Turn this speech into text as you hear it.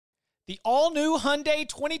The all-new Hyundai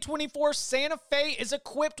 2024 Santa Fe is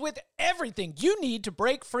equipped with everything you need to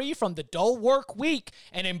break free from the dull work week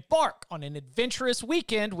and embark on an adventurous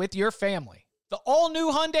weekend with your family. The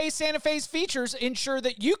all-new Hyundai Santa Fe's features ensure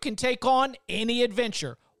that you can take on any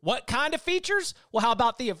adventure. What kind of features? Well, how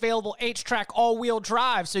about the available H-Track all-wheel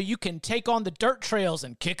drive so you can take on the dirt trails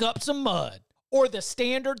and kick up some mud? Or the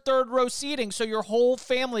standard third-row seating so your whole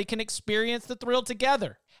family can experience the thrill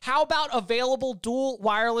together? How about available dual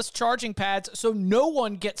wireless charging pads so no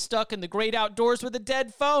one gets stuck in the great outdoors with a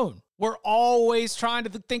dead phone? We're always trying to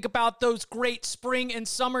think about those great spring and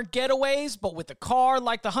summer getaways, but with a car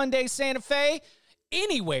like the Hyundai Santa Fe,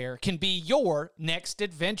 anywhere can be your next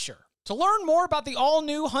adventure. To learn more about the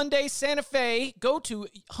all-new Hyundai Santa Fe, go to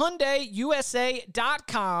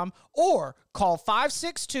HyundaiUSA.com or call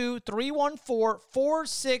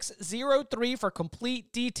 562-314-4603 for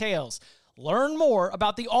complete details. Learn more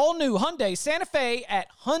about the all-new Hyundai Santa Fe at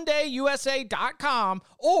HyundaiUSA.com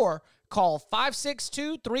or call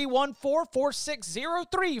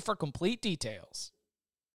 562-314-4603 for complete details.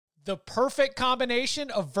 The perfect combination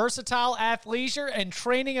of versatile athleisure and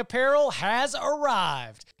training apparel has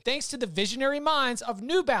arrived. Thanks to the visionary minds of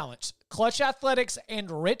New Balance, Clutch Athletics,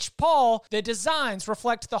 and Rich Paul, the designs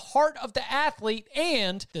reflect the heart of the athlete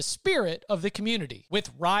and the spirit of the community. With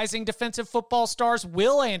rising defensive football stars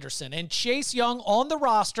Will Anderson and Chase Young on the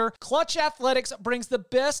roster, Clutch Athletics brings the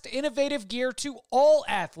best innovative gear to all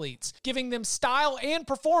athletes, giving them style and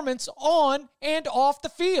performance on and off the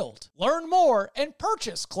field. Learn more and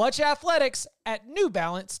purchase Clutch Athletics at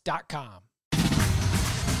newbalance.com.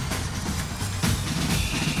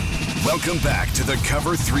 Welcome back to the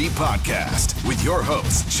Cover 3 podcast with your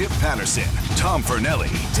hosts, Chip Patterson, Tom Fornelli,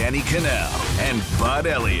 Danny Cannell, and Bud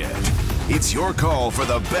Elliott. It's your call for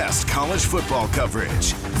the best college football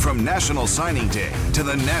coverage, from National Signing Day to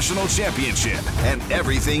the National Championship and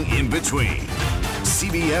everything in between.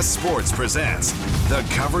 CBS Sports presents the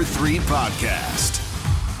Cover 3 podcast.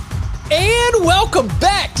 And welcome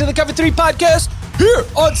back to the Cover 3 podcast here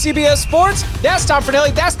on CBS Sports. That's Tom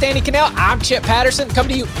Fornelli. That's Danny Cannell. I'm Chip Patterson,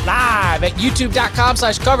 coming to you live at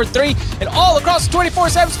youtube.com/cover3 and all across the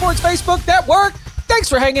 24/7 Sports Facebook network. Thanks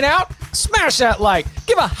for hanging out. Smash that like.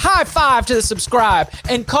 Give a high five to the subscribe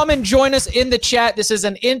and come and join us in the chat. This is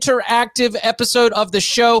an interactive episode of the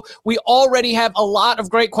show. We already have a lot of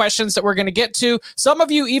great questions that we're going to get to. Some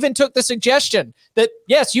of you even took the suggestion that,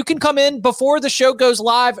 yes, you can come in before the show goes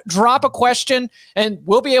live, drop a question, and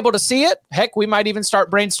we'll be able to see it. Heck, we might even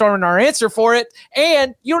start brainstorming our answer for it.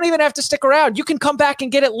 And you don't even have to stick around. You can come back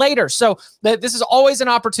and get it later. So this is always an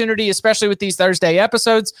opportunity, especially with these Thursday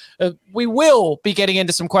episodes. We will be getting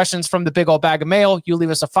into some questions from the big old bag of mail. You leave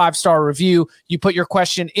us a 5-star review. You put your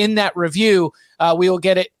question in that review. We will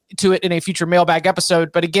get to it in a future mailbag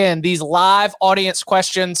episode. But again, these live audience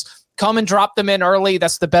questions, come and drop them in early.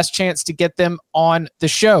 That's the best chance to get them on the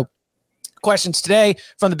show. Questions today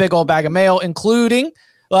from the big old bag of mail, including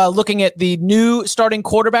looking at the new starting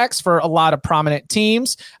quarterbacks for a lot of prominent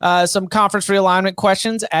teams, some conference realignment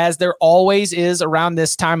questions, as there always is around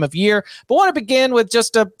this time of year. But want to begin with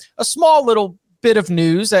just a small little bit of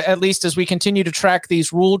news, at least as we continue to track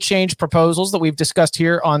these rule change proposals that we've discussed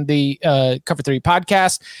here on the Cover 3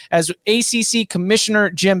 podcast. As ACC Commissioner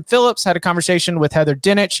Jim Phillips had a conversation with Heather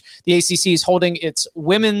Dinich, the ACC is holding its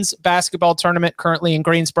women's basketball tournament currently in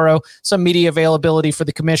Greensboro. Some media availability for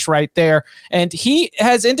the commish right there. And he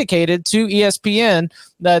has indicated to ESPN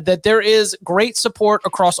that there is great support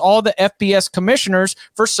across all the FBS commissioners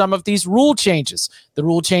for some of these rule changes. The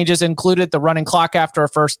rule changes included the running clock after a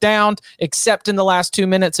first down, except in the last 2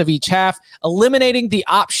 minutes of each half, eliminating the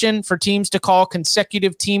option for teams to call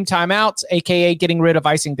consecutive team timeouts, aka getting rid of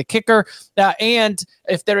icing the kicker. And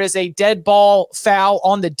if there is a dead ball foul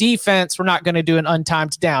on the defense, we're not going to do an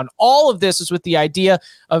untimed down. All of this is with the idea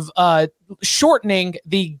of shortening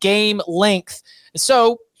the game length.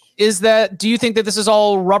 So, do you think that this is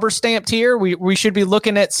all rubber stamped here? We should be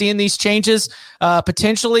looking at seeing these changes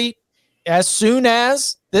potentially as soon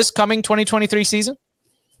as this coming 2023 season?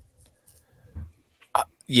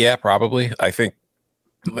 Yeah, probably. I think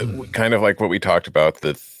kind of like what we talked about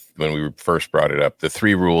when we first brought it up, the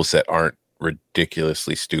 3 rules that aren't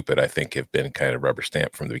ridiculously stupid, I think, have been kind of rubber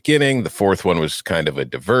stamped from the beginning. The 4th one was kind of a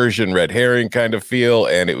diversion, red herring kind of feel.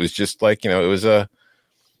 And it was just like, it was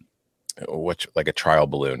like a trial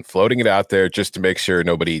balloon, floating it out there just to make sure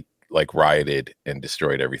nobody like rioted and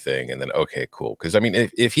destroyed everything. And then, okay, cool. Because I mean,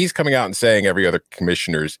 if he's coming out and saying every other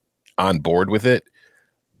commissioner's on board with it,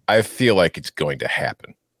 I feel like it's going to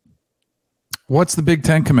happen. What's the Big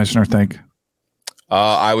Ten commissioner think?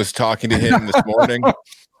 I was talking to him this morning.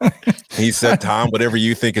 He said, Tom, whatever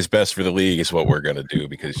you think is best for the league is what we're going to do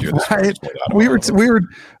because you're the smartest one.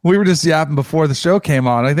 We were just yapping before the show came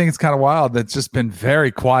on. I think it's kind of wild. That's just been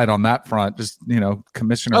very quiet on that front. Just,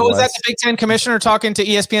 commissioner. Oh, was that the Big Ten commissioner talking to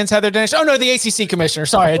ESPN's Heather Dinich? Oh no, the ACC commissioner.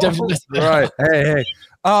 Sorry. Right. Hey.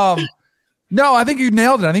 No, I think you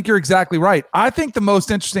nailed it. I think you're exactly right. I think the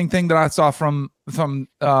most interesting thing that I saw from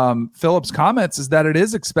Phillips' comments is that it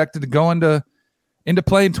is expected to go into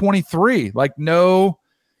play in 23. Like, no,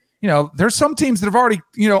 there's some teams that have already,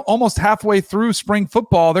 almost halfway through spring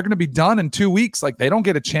football. They're going to be done in 2 weeks. Like, they don't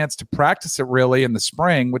get a chance to practice it really in the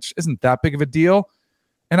spring, which isn't that big of a deal.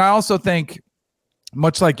 And I also think,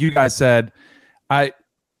 much like you guys said,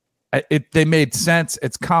 they made sense.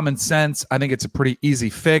 It's common sense. I think it's a pretty easy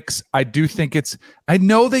fix. I do think I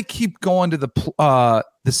know they keep going to the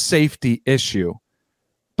safety issue,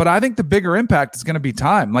 but I think the bigger impact is going to be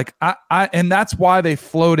time. Like and that's why they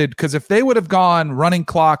floated, because if they would have gone running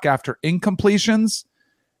clock after incompletions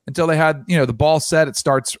until they had, the ball set, it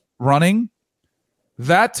starts running,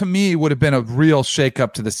 that to me would have been a real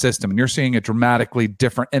shakeup to the system. And you're seeing a dramatically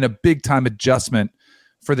different and a big time adjustment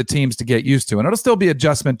for the teams to get used to. And it'll still be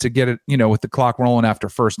adjustment to get it, with the clock rolling after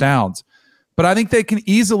first downs. But I think they can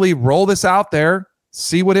easily roll this out there,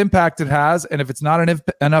 see what impact it has. And if it's not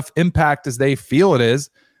enough impact as they feel it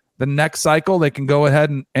is, the next cycle, they can go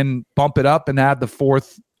ahead and bump it up and add the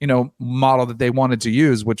fourth, model that they wanted to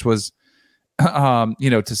use, which was, to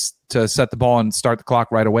set the ball and start the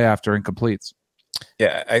clock right away after incompletes.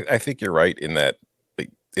 Yeah, I think you're right in that.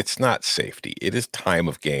 It's not safety. It is time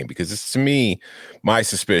of game, because it's, to me, my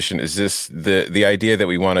suspicion is the idea that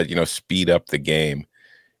we want to, speed up the game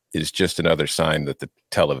is just another sign that the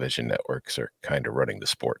television networks are kind of running the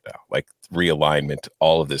sport now. Like realignment,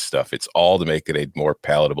 all of this stuff. It's all to make it a more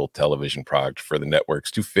palatable television product for the networks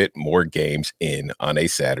to fit more games in on a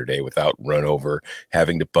Saturday without run over,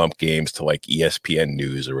 having to bump games to like ESPN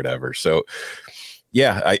News or whatever. So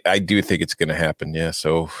yeah, I do think it's going to happen. Yeah.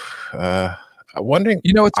 So, I'm wondering.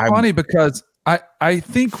 It's funny because I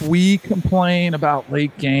think we complain about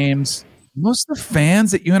late games. Most of the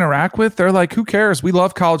fans that you interact with, they're like, who cares? We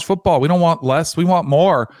love college football. We don't want less. We want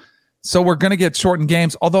more. So we're going to get shortened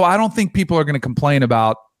games. Although I don't think people are going to complain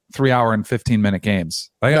about 3 hour and 15-minute games.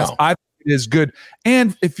 I think it is good.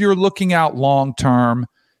 And if you're looking out long term,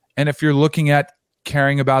 and if you're looking at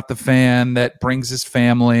caring about the fan that brings his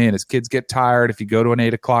family and his kids get tired if you go to an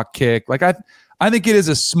 8 o'clock kick, like I think it is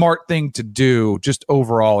a smart thing to do just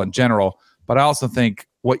overall in general. But I also think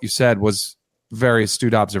what you said was very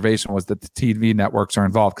astute observation, was that the TV networks are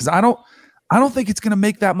involved, because I don't think it's going to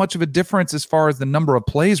make that much of a difference as far as the number of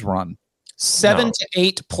plays run. 7 to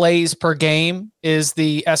 8 plays per game is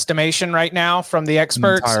the estimation right now from the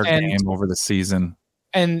experts. An entire game over the season.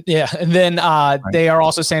 And then they are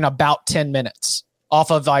also saying about 10 minutes off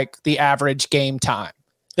of like the average game time.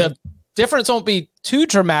 The difference won't be too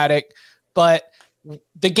dramatic, but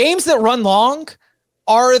the games that run long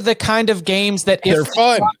are the kind of games that if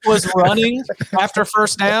the was running after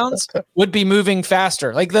first downs would be moving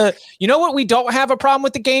faster. Like what we don't have a problem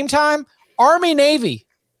with the game time? Army Navy.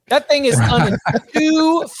 That thing is done in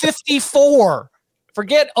 2:54.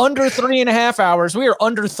 Forget under 3.5 hours. We are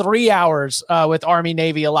under 3 hours with Army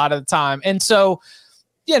Navy a lot of the time. And so,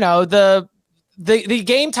 the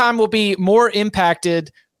game time will be more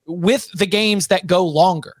impacted with the games that go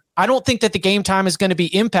longer. I don't think that the game time is going to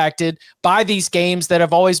be impacted by these games that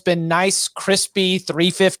have always been nice, crispy,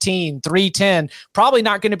 3:15, 3:10. Probably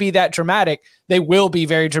not going to be that dramatic. They will be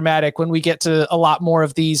very dramatic when we get to a lot more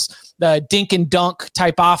of these dink and dunk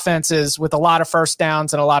type offenses with a lot of first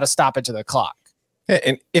downs and a lot of stoppage of the clock. Yeah,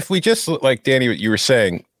 and if we just look, like Danny, what you were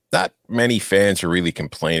saying, not many fans are really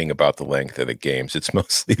complaining about the length of the games. It's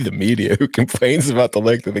mostly the media who complains about the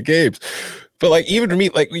length of the games. But like, even to me,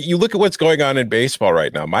 like, you look at what's going on in baseball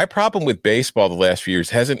right now. My problem with baseball the last few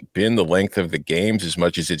years hasn't been the length of the games as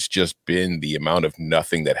much as it's just been the amount of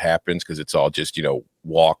nothing that happens, because it's all just,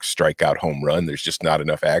 walk, strikeout, home run. There's just not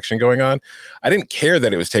enough action going on. I didn't care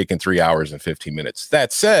that it was taking 3 hours and 15 minutes.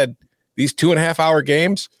 That said, these 2.5 hour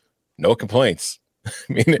games, no complaints. I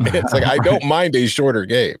mean, it's like, I don't mind a shorter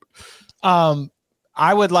game.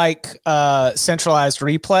 I would like centralized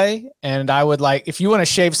replay, and I would like, if you want to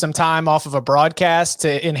shave some time off of a broadcast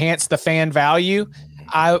to enhance the fan value,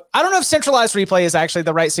 I don't know if centralized replay is actually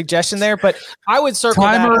the right suggestion there, but I would circle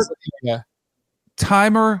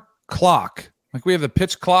timer clock. Like we have the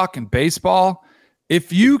pitch clock in baseball.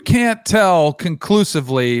 If you can't tell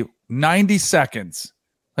conclusively 90 seconds,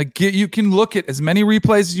 you can look at as many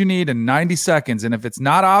replays as you need in 90 seconds. And if it's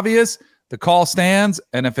not obvious, the call stands.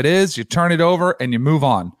 And if it is, you turn it over and you move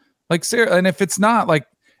on. And if it's not,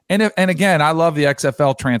 And again, I love the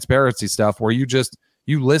XFL transparency stuff where you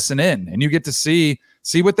listen in and you get to see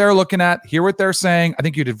what they're looking at, hear what they're saying. I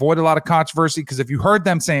think you'd avoid a lot of controversy because if you heard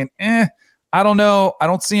them saying, I don't know, I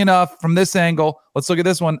don't see enough from this angle. Let's look at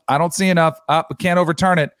this one. I don't see enough. We can't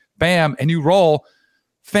overturn it. Bam, and you roll.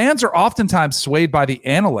 Fans are oftentimes swayed by the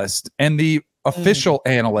analyst and the official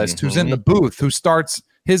analyst who's in the booth, who starts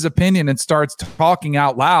his opinion and starts talking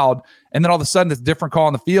out loud. And then all of a sudden it's a different call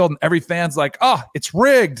on the field. And every fan's like, oh, it's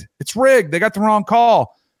rigged. It's rigged. They got the wrong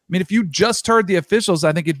call. I mean, if you just heard the officials,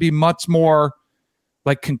 I think it'd be much more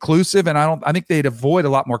like conclusive. And I think they'd avoid a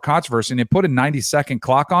lot more controversy. And you put a 90-second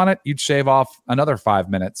clock on it, you'd shave off another 5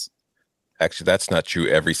 minutes. Actually, that's not true.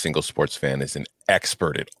 Every single sports fan is an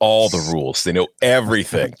expert at all the rules. They know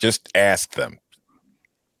everything. Just ask them.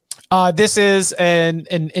 This is an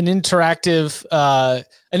interactive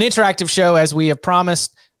show, as we have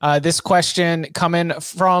promised. This question coming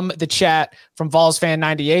from the chat from Vols fan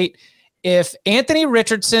 98. If Anthony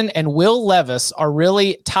Richardson and Will Levis are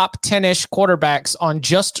really top 10-ish quarterbacks on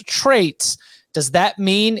just traits, does that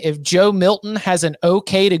mean if Joe Milton has an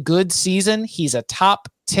okay to good season, he's a top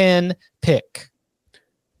 10 pick?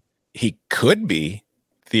 He could be,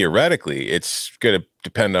 theoretically. It's going to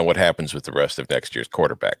depend on what happens with the rest of next year's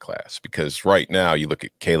quarterback class, because right now you look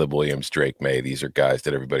at Caleb Williams, Drake May. These are guys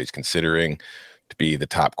that everybody's considering to be the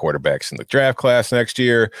top quarterbacks in the draft class next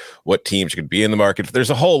year. What teams could be in the market? There's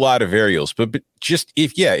a whole lot of variables, but just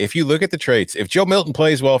if you look at the traits, if Joe Milton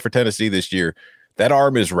plays well for Tennessee this year, that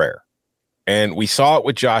arm is rare. And we saw it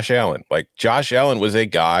with Josh Allen. Like, Josh Allen was a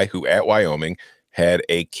guy who at Wyoming had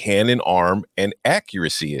a cannon arm and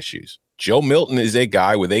accuracy issues. Joe Milton is a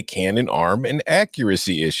guy with a cannon arm and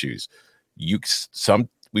accuracy issues.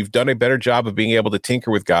 We've done a better job of being able to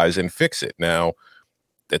tinker with guys and fix it. Now,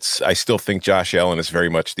 I still think Josh Allen is very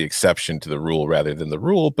much the exception to the rule rather than the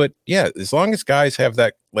rule. But yeah, as long as guys have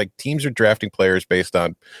that, like, teams are drafting players based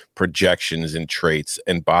on projections and traits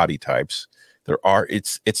and body types.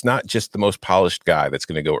 It's not just the most polished guy that's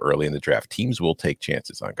going to go early in the draft. Teams will take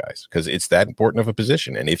chances on guys because it's that important of a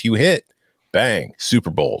position. And if you hit, bang,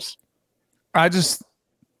 Super Bowls. He's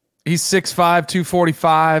 6'5",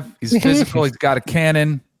 245. He's physical. He's got a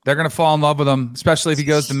cannon. They're going to fall in love with him, especially if he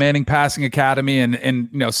goes to Manning Passing Academy and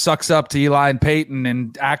sucks up to Eli and Peyton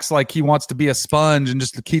and acts like he wants to be a sponge and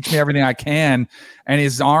just to teach me everything I can. And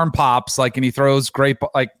his arm pops and he throws great.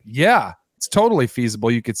 Yeah, it's totally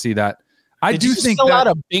feasible. You could see that. I do think fill out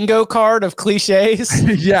a bingo card of cliches.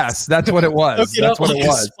 Yes, that's what it was. That's what it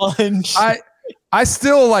was. Sponge. I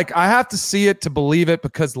still I have to see it to believe it,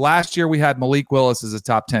 because last year we had Malik Willis as a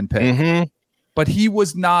top 10 pick, but he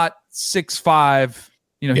was not 6'5".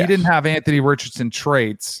 He didn't have Anthony Richardson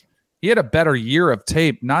traits. He had a better year of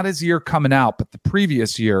tape, not his year coming out, but the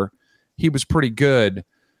previous year he was pretty good.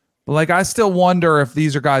 But I still wonder if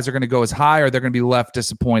these guys are going to go as high or they're going to be left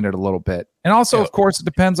disappointed a little bit. And also, of course, it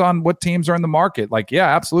depends on what teams are in the market.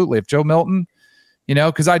 Yeah, absolutely. If Joe Milton,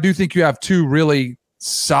 because I do think you have two really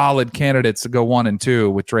solid candidates to go 1 and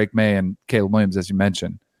 2 with Drake May and Caleb Williams, as you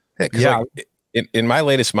mentioned. Yeah. In my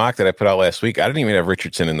latest mock that I put out last week, I didn't even have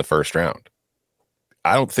Richardson in the first round.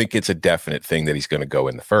 I don't think it's a definite thing that he's going to go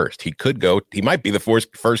in the first. He might be the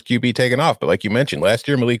first QB taken off. But like you mentioned, last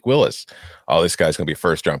year, Malik Willis, this guy's going to be a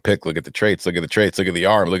first round pick. Look at the traits, look at the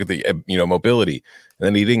arm, look at the, mobility. And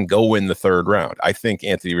then he didn't go in the third round. I think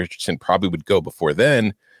Anthony Richardson probably would go before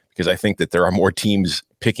then, because I think that there are more teams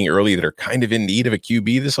picking early that are kind of in need of a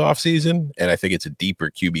QB this offseason. And I think it's a deeper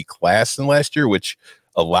QB class than last year, which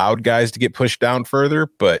allowed guys to get pushed down further.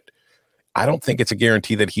 But I don't think it's a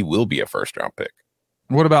guarantee that he will be a first round pick.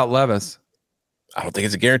 What about Levis? I don't think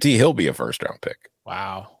it's a guarantee he'll be a first round pick.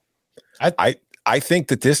 Wow. I think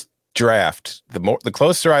that this draft, the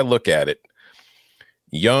closer I look at it,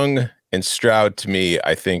 Young and Stroud to me,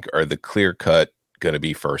 I think, are the clear cut going to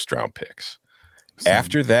be first round picks.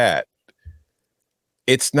 After that,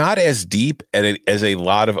 it's not as deep as a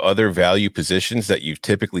lot of other value positions that you've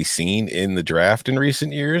typically seen in the draft in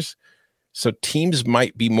recent years. So teams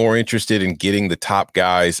might be more interested in getting the top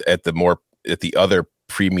guys at the other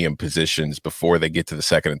premium positions before they get to the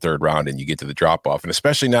second and third round and you get to the drop off. And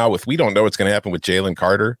especially now we don't know what's going to happen with Jalen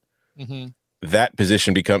Carter. That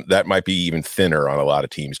position that might be even thinner on a lot of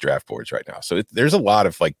teams' draft boards right now. So there's a lot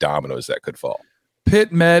of dominoes that could fall.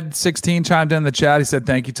 Pitt Med 16 chimed in the chat. He said,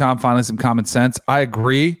 "Thank you, Tom. Finally some common sense." I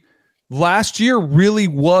agree. Last year really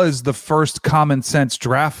was the first common sense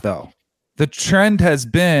draft, though. The trend has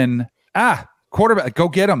been, quarterback, go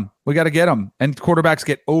get him. We got to get him. And quarterbacks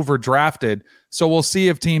get overdrafted. So we'll see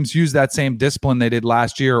if teams use that same discipline they did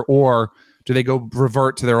last year, or do they go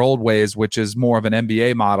revert to their old ways, which is more of an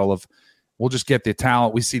NBA model of We'll just get the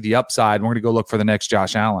talent. We see the upside. And we're going to go look for the next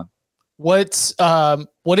Josh Allen. What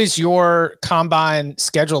is your combine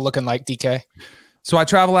schedule looking like, DK? So I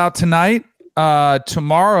travel out tonight.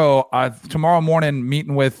 Tomorrow morning,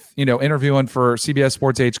 meeting with, interviewing for CBS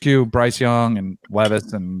Sports HQ, Bryce Young and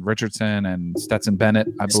Levis and Richardson and Stetson Bennett,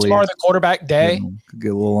 I believe. Tomorrow the quarterback day. Could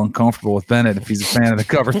get a little uncomfortable with Bennett if he's a fan of the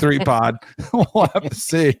Cover 3 pod. We'll have to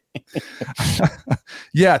see.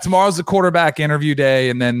 Yeah, tomorrow's the quarterback interview day,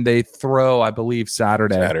 and then they throw, I believe,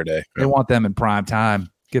 Saturday. They want them in prime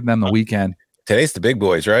time. Give them the weekend. Today's the big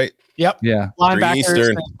boys, right? Yep. Yeah. 3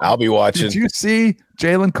 Eastern. I'll be watching. Did you see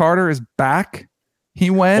Jalen Carter is back? He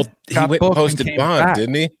went. He went and posted bond, back.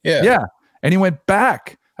 didn't he? Yeah. Yeah. And he went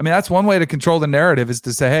back. I mean, that's one way to control the narrative is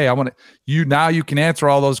to say, hey, I want to, you can answer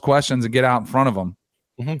all those questions and get out in front of them.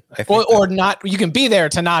 Mm-hmm. Or not. You can be there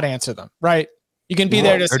to not answer them, right? You can be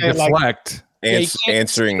there to say deflect.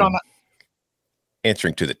 Answering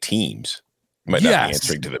to the teams. Might not be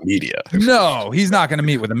answering to the media. No, he's not going to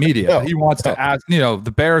meet with the media. No, he wants to ask,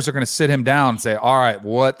 the Bears are going to sit him down and say, all right,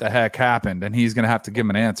 what the heck happened? And he's going to have to give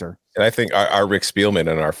him an answer. And I think our Rick Spielman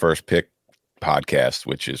in our first pick podcast,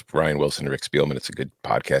 which is Ryan Wilson and Rick Spielman, it's a good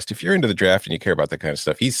podcast. If you're into the draft and you care about that kind of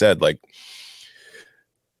stuff, he said,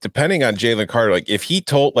 depending on Jalen Carter, if he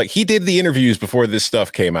did the interviews before this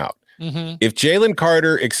stuff came out. Mm-hmm. If Jalen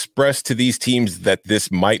Carter expressed to these teams that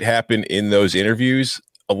this might happen in those interviews,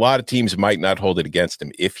 a lot of teams might not hold it against him.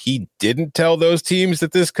 If he didn't tell those teams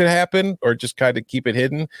that this could happen or just kind of keep it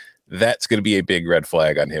hidden, that's going to be a big red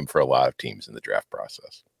flag on him for a lot of teams in the draft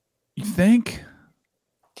process. You think?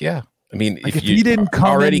 Yeah. I mean, if he didn't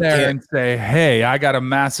come in there and say, hey, I got a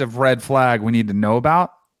massive red flag we need to know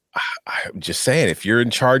about. I'm just saying, if you're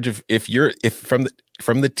in charge of, if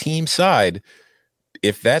from the team side,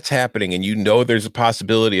 if that's happening and there's a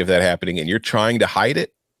possibility of that happening and you're trying to hide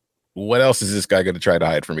it, what else is this guy going to try to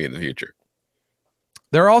hide from me in the future?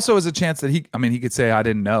 There also is a chance that he could say, I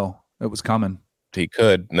didn't know it was coming. He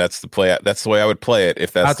could, and that's the play. That's the way I would play it.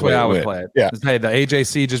 If that's the way I would play it. Yeah. Hey, the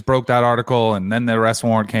AJC just broke that article, and then the arrest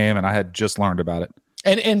warrant came, and I had just learned about it.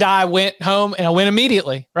 And I went home, and I went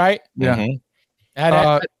immediately, right? Yeah.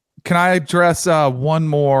 Mm-hmm. Can I address one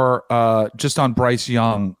more just on Bryce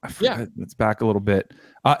Young? Yeah. Let's back a little bit.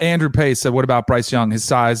 Andrew Pace said, what about Bryce Young? His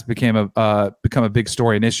size become a big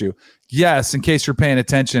story and issue. Yes, in case you're paying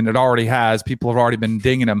attention, it already has. People have already been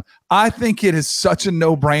dinging him. I think it is such a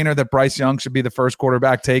no-brainer that Bryce Young should be the first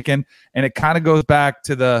quarterback taken. And it kind of goes back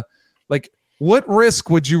to what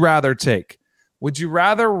risk would you rather take? Would you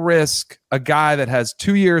rather risk a guy that has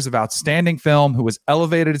 2 years of outstanding film, who has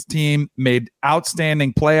elevated his team, made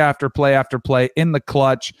outstanding play after play after play in the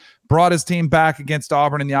clutch, brought his team back against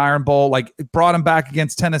Auburn in the Iron Bowl, brought him back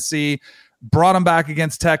against Tennessee, brought him back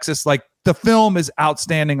against Texas. The film is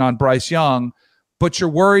outstanding on Bryce Young, but you're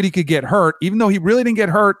worried he could get hurt, even though he really didn't get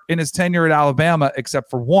hurt in his tenure at Alabama except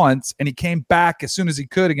for once, and he came back as soon as he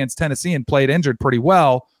could against Tennessee and played injured pretty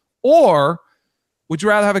well. Or would you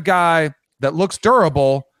rather have a guy that looks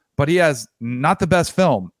durable, but he has not the best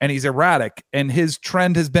film and he's erratic, and his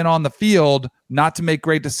trend has been on the field not to make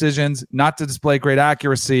great decisions, not to display great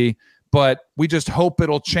accuracy, but we just hope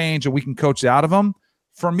it'll change and we can coach it out of him?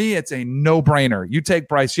 For me, it's a no-brainer. You take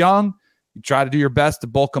Bryce Young, you try to do your best to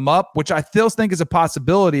bulk him up, which I still think is a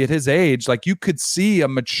possibility at his age. You could see a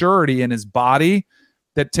maturity in his body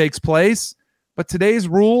that takes place, but today's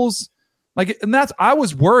rules, I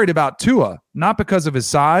was worried about Tua, not because of his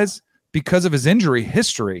size, because of his injury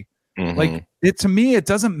history. Mm-hmm. To me, it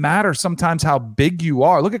doesn't matter sometimes how big you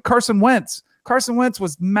are. Look at Carson Wentz. Carson Wentz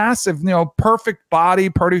was massive, perfect body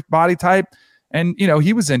type. And,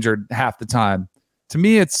 he was injured half the time. To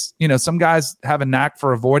me, it's, some guys have a knack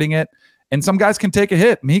for avoiding it, and some guys can take a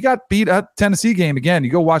hit. I mean, he got beat at Tennessee game again. You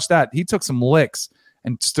go watch that. He took some licks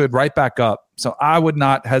and stood right back up. So I would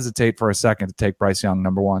not hesitate for a second to take Bryce Young,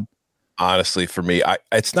 number one. Honestly, for me,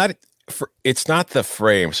 it's not the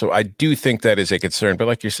frame. So I do think that is a concern. But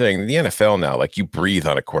like you're saying, in the NFL now, you breathe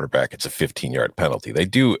on a quarterback, it's a 15-yard penalty. They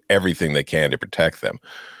do everything they can to protect them.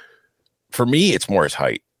 For me, it's more his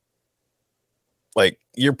height.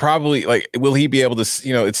 You're probably will he be able to,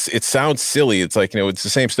 it sounds silly. It's it's the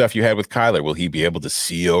same stuff you had with Kyler. Will he be able to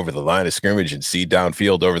see over the line of scrimmage and see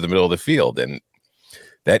downfield over the middle of the field? And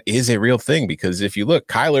that is a real thing, because if you look,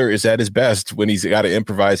 Kyler is at his best when he's got to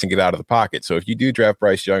improvise and get out of the pocket. So if you do draft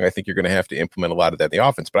Bryce Young, I think you're going to have to implement a lot of that in the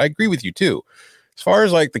offense. But I agree with you too. As far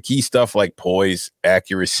as the key stuff like poise,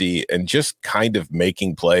 accuracy, and just kind of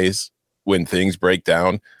making plays when things break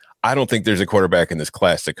down, I don't think there's a quarterback in this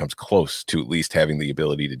class that comes close to at least having the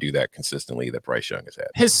ability to do that consistently that Bryce Young has had.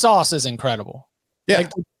 His sauce is incredible. Yeah.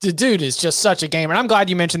 Like, the dude is just such a gamer. And I'm glad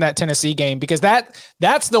you mentioned that Tennessee game, because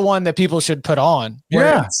that's the one that people should put on.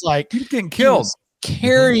 Yeah. It's like he's getting killed.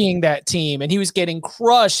 Carrying that team, and he was getting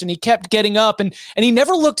crushed, and he kept getting up, and he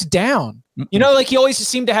never looked down. You know, like he always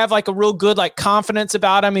seemed to have like a real good like confidence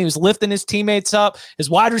about him. He was lifting his teammates up. His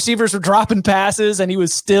wide receivers were dropping passes, and he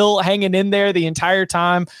was still hanging in there the entire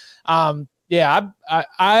time. I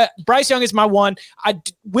Bryce Young is my one. I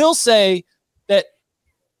will say that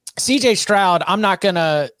CJ Stroud, I'm not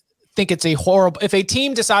gonna think it's a horrible. If a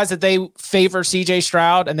team decides that they favor CJ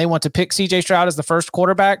Stroud and they want to pick CJ Stroud as the first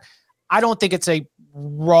quarterback, I don't think it's a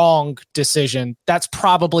wrong decision. That's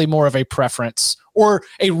probably more of a preference or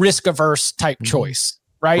a risk-averse type choice,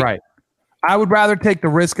 right? Right. I would rather take the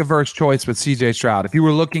risk-averse choice with CJ Stroud. If you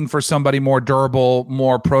were looking for somebody more durable,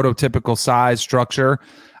 more prototypical size structure,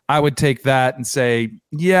 I would take that and say,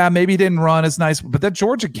 yeah, maybe he didn't run as nice, but that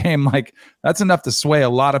Georgia game, like, that's enough to sway a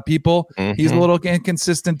lot of people. He's a little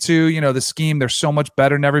inconsistent too. You know, the scheme, they're so much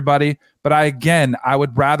better than everybody. But I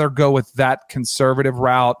would rather go with that conservative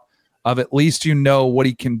route of at least you know what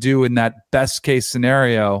he can do in that best case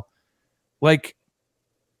scenario. Like,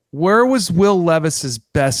 where was Will Levis's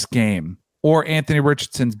best game or Anthony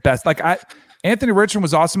Richardson's best? Like, Anthony Richardson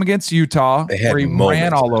was awesome against Utah, where he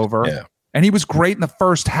ran all over, and he was great in the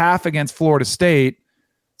first half against Florida State.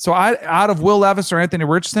 So out of Will Levis or Anthony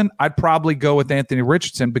Richardson, I'd probably go with Anthony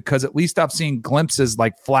Richardson, because at least I've seen glimpses,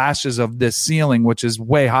 like flashes of this ceiling, which is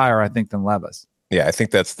way higher, I think, than Levis. Yeah, I think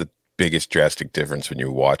that's the biggest drastic difference when you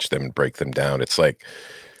watch them and break them down. It's like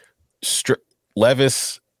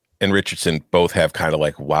Levis and Richardson both have kind of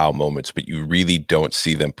like wow moments, but you really don't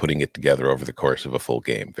see them putting it together over the course of a full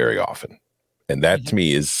game very often. And that to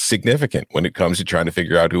me is significant when it comes to trying to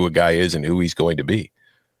figure out who a guy is and who he's going to be.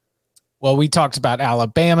 Well, we talked about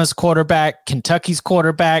Alabama's quarterback, Kentucky's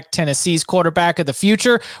quarterback, Tennessee's quarterback of the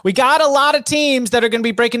future. We got a lot of teams that are going to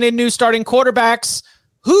be breaking in new starting quarterbacks.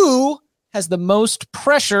 Who has the most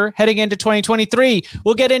pressure heading into 2023?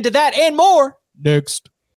 We'll get into that and more next.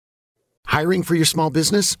 Hiring for your small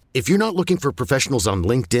business? If you're not looking for professionals on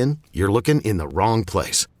LinkedIn, you're looking in the wrong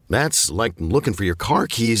place. That's like looking for your car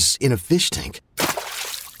keys in a fish tank.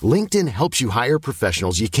 LinkedIn helps you hire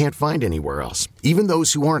professionals you can't find anywhere else, even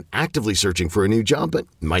those who aren't actively searching for a new job but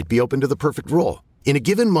might be open to the perfect role. In a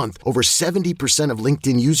given month, over 70% of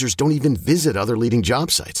LinkedIn users don't even visit other leading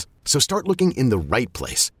job sites. So start looking in the right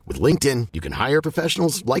place. With LinkedIn, you can hire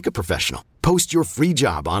professionals like a professional. Post your free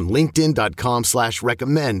job on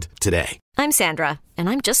linkedin.com/recommend today. I'm Sandra, and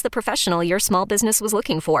I'm just the professional your small business was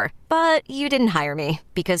looking for. But you didn't hire me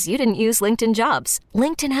because you didn't use LinkedIn Jobs.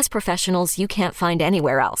 LinkedIn has professionals you can't find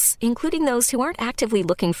anywhere else, including those who aren't actively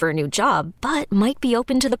looking for a new job, but might be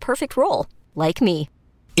open to the perfect role, like me.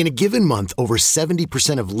 In a given month, over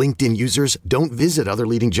 70% of LinkedIn users don't visit other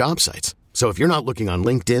leading job sites. So if you're not looking on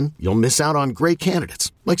LinkedIn, you'll miss out on great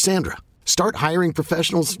candidates like Sandra. Start hiring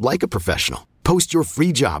professionals like a professional. Post your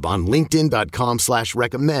free job on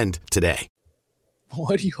linkedin.com/recommend today.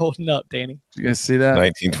 What are you holding up, Danny? You guys see that?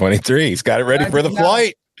 1923. He's got it ready for the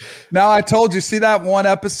flight. Now, I told you, see that one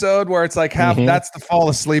episode where it's like that's the fall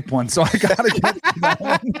asleep one. So I got to get that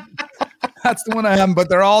one. That's the one I have, but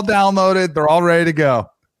they're all downloaded. They're all ready to go.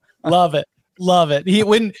 Love it. Love it.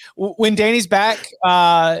 When Danny's back,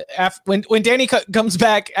 when Danny comes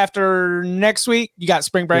back after next week, you got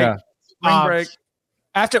spring break. Yeah. Spring break.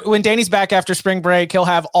 When Danny's back after spring break, he'll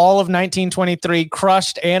have all of 1923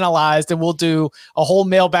 crushed, analyzed, and we'll do a whole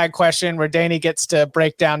mailbag question where Danny gets to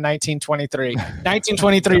break down 1923.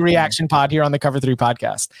 1923 reaction pod here on the Cover 3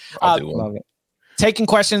 podcast. Love it. Taking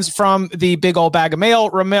questions from the big old bag of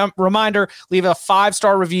mail. Reminder, leave a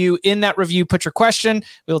 5-star review. In that review, put your question.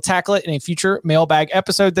 We'll tackle it in a future mailbag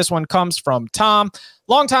episode. This one comes from Tom,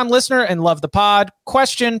 longtime listener and love the pod.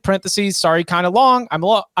 Question, parentheses, sorry, kind of long. I'm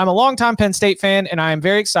a longtime Penn State fan, and I am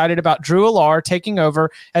very excited about Drew Allar taking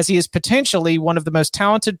over, as he is potentially one of the most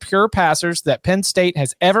talented pure passers that Penn State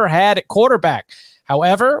has ever had at quarterback.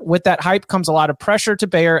 However, with that hype comes a lot of pressure to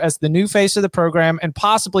bear as the new face of the program and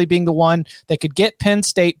possibly being the one that could get Penn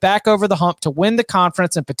State back over the hump to win the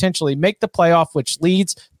conference and potentially make the playoff, which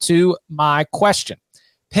leads to my question.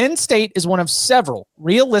 Penn State is one of several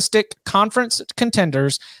realistic conference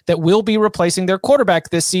contenders that will be replacing their quarterback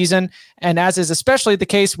this season. And as is especially the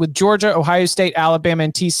case with Georgia, Ohio State, Alabama,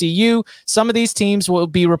 and TCU, some of these teams will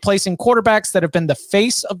be replacing quarterbacks that have been the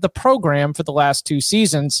face of the program for the last 2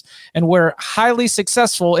 seasons and were highly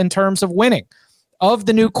successful in terms of winning. Of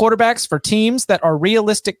the new quarterbacks for teams that are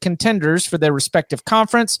realistic contenders for their respective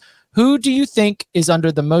conference, who do you think is under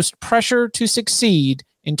the most pressure to succeed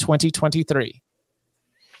in 2023?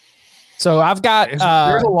 So I've got there's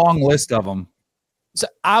a long list of them. So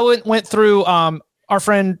I went through our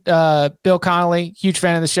friend Bill Connolly, huge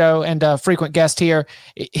fan of the show and frequent guest here,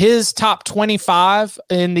 his top 25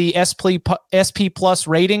 in the SP Plus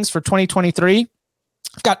ratings for 2023,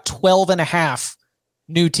 I've got 12 and a half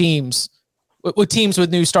new teams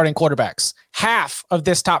with new starting quarterbacks. Half of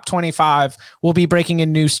this top 25 will be breaking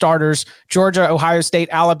in new starters. Georgia, Ohio State,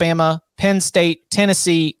 Alabama, Penn State,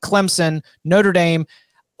 Tennessee, Clemson, Notre Dame,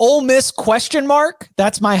 Ole Miss ?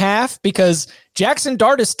 That's my half, because Jackson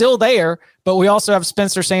Dart is still there, but we also have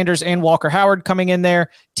Spencer Sanders and Walker Howard coming in there.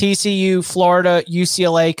 TCU, Florida,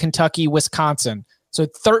 UCLA, Kentucky, Wisconsin. So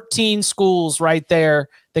 13 schools right there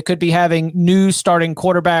that could be having new starting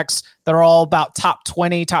quarterbacks that are all about top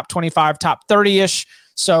 20, top 25, top 30-ish.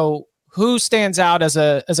 So who stands out as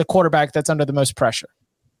a quarterback that's under the most pressure?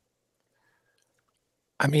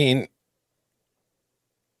 I mean,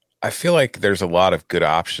 I feel like there's a lot of good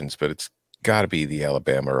options, but it's got to be the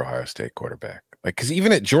Alabama or Ohio State quarterback. Like, because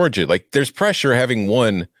even at Georgia, like, there's pressure having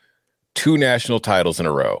won 2 national titles in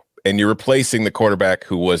a row, and you're replacing the quarterback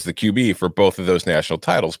who was the QB for both of those national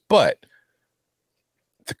titles. But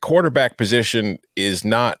the quarterback position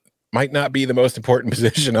might not be the most important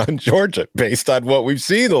position on Georgia based on what we've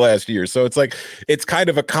seen the last year. So it's like, it's kind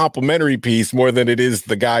of a complimentary piece more than it is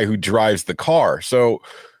the guy who drives the car. So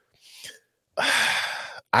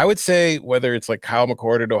I would say, whether it's like Kyle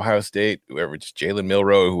McCord at Ohio State, whoever it's Jalen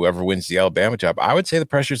Milroe, whoever wins the Alabama job, I would say the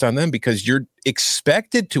pressure's on them, because you're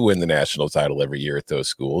expected to win the national title every year at those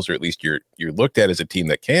schools, or at least you're looked at as a team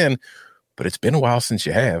that can, but it's been a while since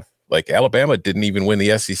you have. Like, Alabama didn't even win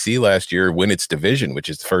the SEC last year, win its division, which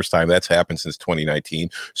is the first time that's happened since 2019.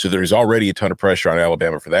 So there's already a ton of pressure on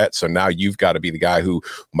Alabama for that. So now you've got to be the guy who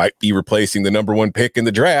might be replacing the #1 pick in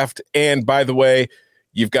the draft. And by the way,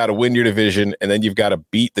 you've got to win your division, and then you've got to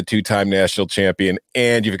beat the 2-time national champion,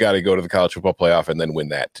 and you've got to go to the college football playoff and then win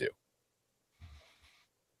that too.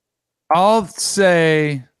 I'll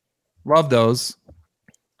say love those.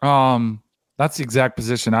 That's the exact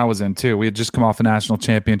position I was in too. We had just come off a national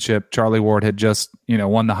championship. Charlie Ward had just,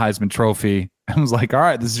 won the Heisman Trophy. I was like, all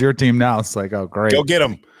right, this is your team now. It's like, oh, great. Go get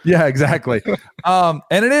them. Yeah, exactly. And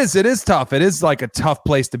it is tough. It is like a tough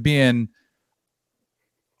place to be in.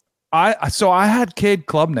 I had Cade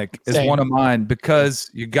Klubnik as one of mine,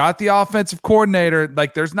 because you got the offensive coordinator.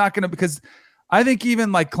 Like, there's not going to, because I think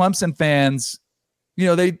even like Clemson fans,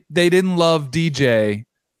 they didn't love DJ,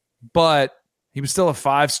 but he was still a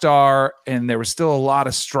 5-star, and there was still a lot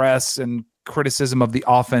of stress and criticism of the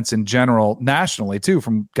offense in general, nationally too,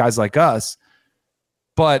 from guys like us.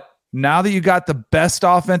 But now that you got the best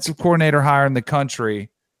offensive coordinator hire in the country,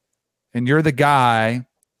 and you're the guy,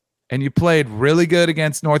 and you played really good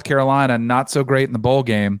against North Carolina, not so great in the bowl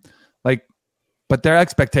game, but their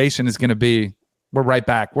expectation is going to be, we're right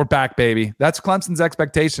back. We're back, baby. That's Clemson's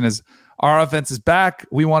expectation, is our offense is back.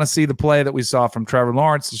 We want to see the play that we saw from Trevor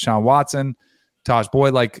Lawrence, Deshaun Watson, Taj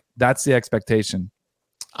Boyd. Like, that's the expectation.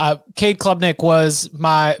 Cade Klubnik was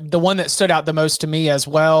the one that stood out the most to me as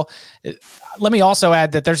well. Let me also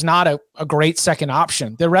add that there's not a great second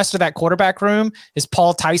option. The rest of that quarterback room is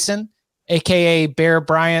Paul Tyson, a.k.a. Bear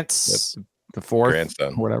Bryant's the fourth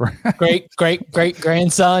grandson, whatever. great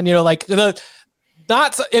grandson.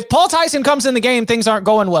 If Paul Tyson comes in the game, things aren't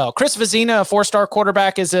going well. Chris Vezina, a 4-star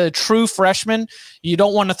quarterback, is a true freshman. You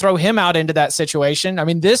don't want to throw him out into that situation. I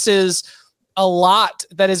mean, this is a lot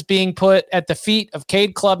that is being put at the feet of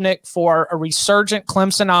Cade Klubnik for a resurgent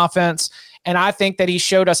Clemson offense. And I think that he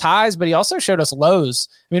showed us highs, but he also showed us lows.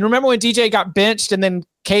 I mean, remember when DJ got benched and then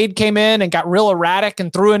Cade came in and got real erratic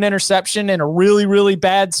and threw an interception in a really, really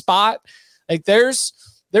bad spot? Like, there's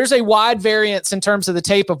a wide variance in terms of the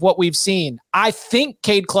tape of what we've seen. I think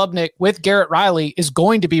Cade Klubnik with Garrett Riley is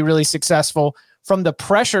going to be really successful. From the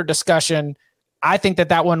pressure discussion, I think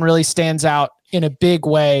that one really stands out in a big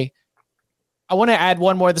way. I want to add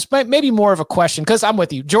one more. This might maybe more of a question, because I'm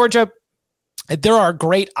with you. Georgia, there are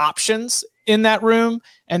great options in that room,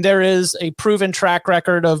 and there is a proven track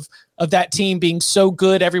record of that team being so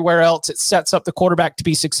good everywhere else. It sets up the quarterback to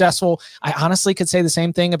be successful. I honestly could say the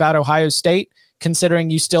same thing about Ohio State, considering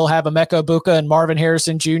you still have Emeka Egbuka and Marvin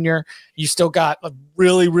Harrison Jr. You still got a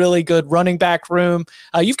really, really good running back room.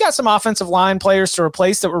 You've got some offensive line players to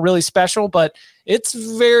replace that were really special, but it's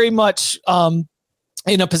very much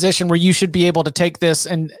in a position where you should be able to take this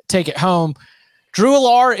and take it home. Drew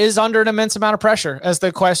Allar is under an immense amount of pressure,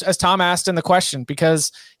 as Tom asked in the question,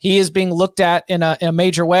 because he is being looked at in a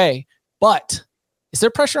major way. But is there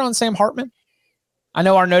pressure on Sam Hartman? I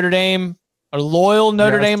know our loyal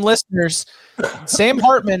Notre Dame listeners, Sam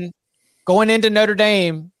Hartman going into Notre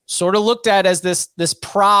Dame sort of looked at as this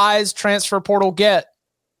prize transfer portal get.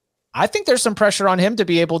 I think there's some pressure on him to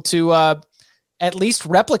be able to at least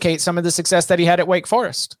replicate some of the success that he had at Wake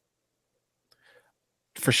Forest.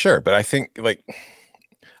 For sure. But I think, like,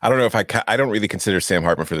 I don't know if I don't really consider Sam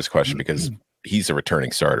Hartman for this question because he's a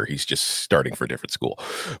returning starter. He's just starting for a different school.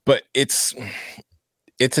 But it's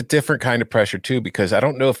a different kind of pressure too, because I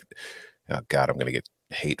don't know if, oh God, I'm going to get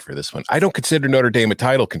hate for this one. I don't consider Notre Dame a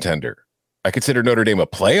title contender. I consider Notre Dame a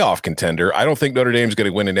playoff contender. I don't think Notre Dame's going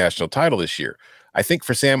to win a national title this year. I think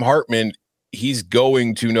for Sam Hartman, he's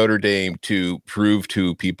going to Notre Dame to prove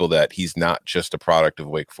to people that he's not just a product of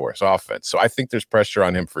Wake Forest offense. So I think there's pressure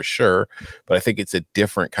on him for sure, but I think it's a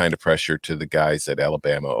different kind of pressure to the guys that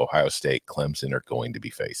Alabama, Ohio State, Clemson are going to be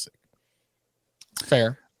facing.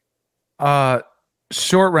 Fair.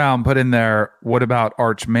 Short round put in there, what about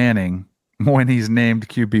Arch Manning when he's named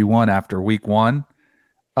QB1 after week 1?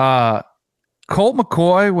 Colt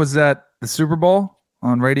McCoy was at the Super Bowl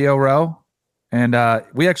on Radio Row, and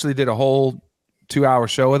we actually did a whole 2-hour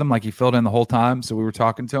show with him. Like, he filled in the whole time, so we were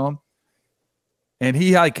talking to him. And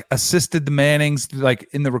he, like, assisted the Mannings, like,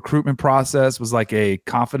 in the recruitment process, was like a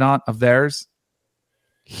confidant of theirs.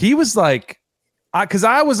 He was like, because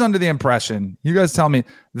I was under the impression, you guys tell me,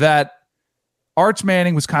 that Arch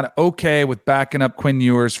Manning was kind of okay with backing up Quinn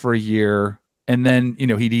Ewers for a year, and then,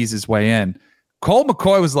 he'd ease his way in. Colt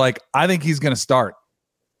McCoy was like, I think he's going to start.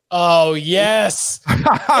 Oh, yes.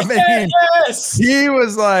 I mean, yes. He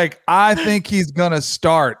was like, I think he's going to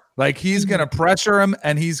start. Like, he's going to pressure him,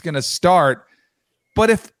 and he's going to start. But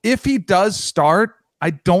if he does start, I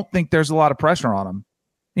don't think there's a lot of pressure on him.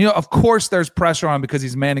 Of course there's pressure on him because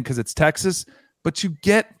he's Manning, because it's Texas. But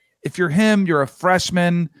if you're him, you're a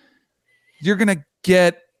freshman, you're going to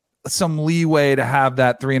get some leeway to have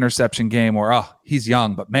that 3-interception game where, he's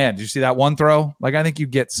young, but man, did you see that one throw? Like, I think you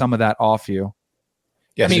get some of that off you.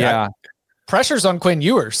 Yes, pressure's on Quinn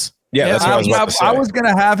Ewers. Yeah, that's what I was about to say. I was going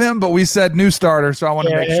to have him, but we said new starter, so I want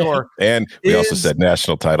to make sure. And we also said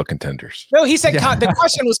national title contenders. No, he said the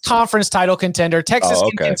question was conference title contender. Texas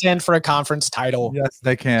can contend for a conference title. Yes,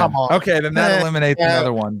 they can. Come on. Okay, then that eliminates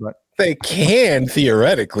another one, but they can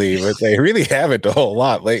theoretically, but they really haven't a whole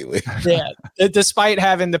lot lately. Yeah, despite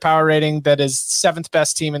having the power rating that is 7th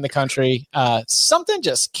best team in the country, something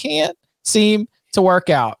just can't seem to work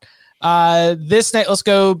out. This night, let's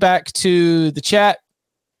go back to the chat.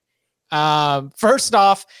 First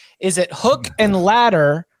off, is it hook and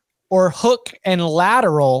ladder or hook and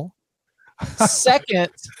lateral? Second,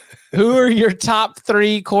 who are your top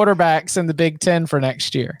 3 quarterbacks in the Big Ten for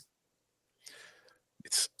next year?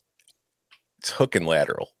 It's hook and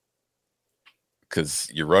lateral, because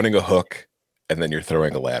you're running a hook and then you're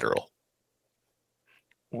throwing a lateral.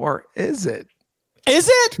 Or is it? Is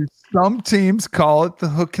it? Some teams call it the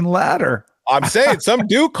hook and ladder. I'm saying some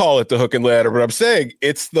do call it the hook and ladder, but I'm saying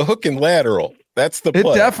it's the hook and lateral. That's the play.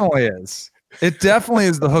 It definitely is. It definitely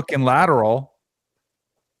is the hook and lateral.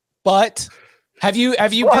 But have you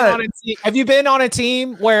been on a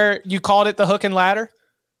team where you called it the hook and ladder?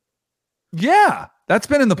 Yeah. That's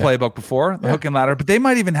been in the playbook before, the hook and ladder, but they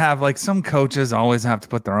might even have, like, some coaches always have to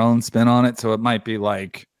put their own spin on it. So it might be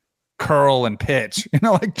like curl and pitch,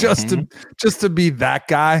 like just to be that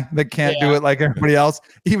guy that can't do it like everybody else,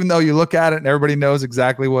 even though you look at it and everybody knows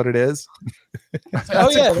exactly what it is.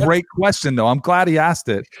 That's a great question, though. I'm glad he asked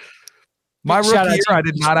it. My rookie year, I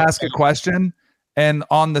did not ask a question. And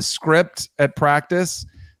on the script at practice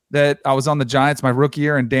that I was on the Giants, my rookie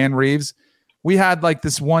year, and Dan Reeves, we had like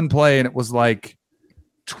this one play and it was like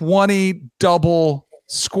 20 double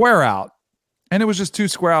square out. And it was just 2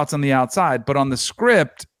 square outs on the outside. But on the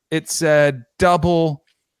script, it said double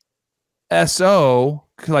SO,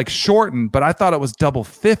 like shortened, but I thought it was double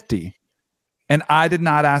 50. And I did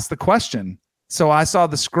not ask the question. So I saw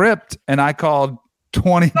the script and I called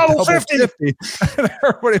 20 double 50. And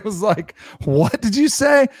everybody was like, what did you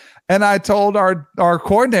say? And I told our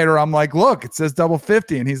coordinator, I'm like, look, it says double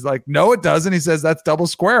 50. And he's like, no, it doesn't. He says that's double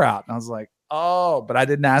square out. And I was like, oh, but I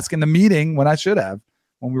didn't ask in the meeting when I should have,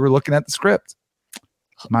 when we were looking at the script.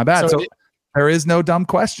 My bad. So there is no dumb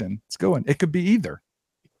question. It's going. It could be either.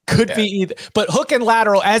 Could be either. But hook and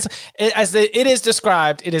lateral, as it is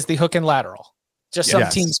described, it is the hook and lateral. Just some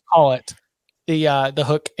teams call it the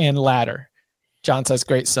hook and ladder. John says,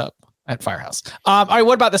 great sub at Firehouse. All right,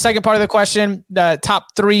 what about the second part of the question? The top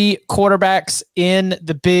 3 quarterbacks in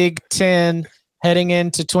the Big Ten heading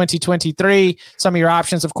into 2023. Some of your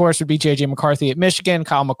options, of course, would be J.J. McCarthy at Michigan,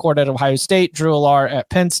 Kyle McCord at Ohio State, Drew Allar at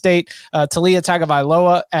Penn State, Talia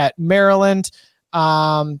Tagovailoa at Maryland,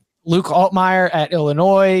 Luke Altmaier at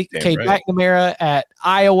Illinois, Cade McNamara at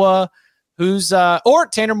Iowa, or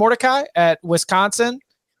Tanner Mordecai at Wisconsin.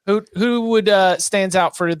 Who would stands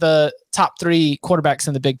out for the top 3 quarterbacks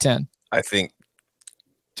in the Big Ten? I think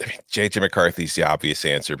JJ McCarthy's the obvious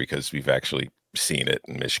answer because we've actually seen it,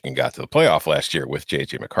 and Michigan got to the playoff last year with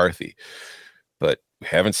JJ McCarthy. But we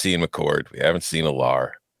haven't seen McCord. We haven't seen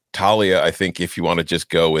Alar. Talia, I think if you want to just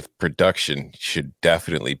go with production, should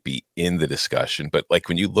definitely be in the discussion. But like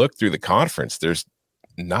when you look through the conference, there's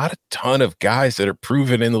not a ton of guys that are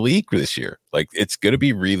proven in the league this year. Like it's going to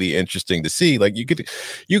be really interesting to see. Like you could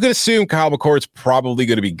assume Kyle McCord's probably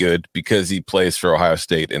going to be good because he plays for Ohio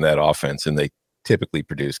State in that offense, and they typically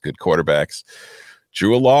produce good quarterbacks.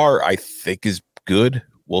 Drew Alar, I think, is good.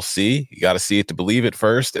 We'll see. You got to see it to believe it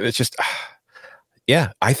first. And it's just,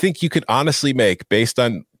 yeah, I think you could honestly make, based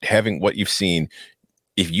on having what you've seen,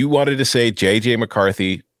 if you wanted to say JJ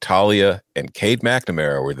McCarthy, Talia, and Cade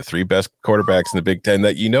McNamara were the three best quarterbacks in the Big Ten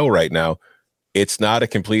that you know right now, it's not a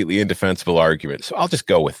completely indefensible argument. So I'll just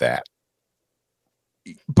go with that.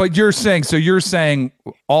 But you're saying you're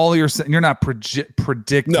not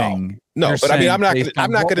predicting. No, but I mean, I'm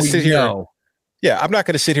not going to sit here. Yeah, I'm not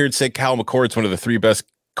going to sit here and say Cal McCord's one of the three best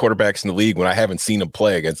quarterbacks in the league when I haven't seen him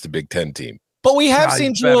play against a Big Ten team. But we have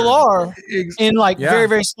seen Drew Alar in very,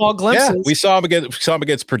 very small glimpses. Yeah, we saw him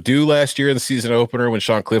against Purdue last year in the season opener when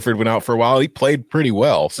Sean Clifford went out for a while. He played pretty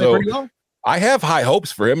well. So I have high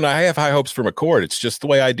hopes for him, and I have high hopes for McCord. It's just the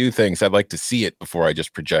way I do things. I'd like to see it before I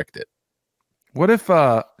just project it. What if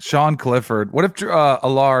Sean Clifford, what if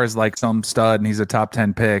Alar is like some stud and he's a top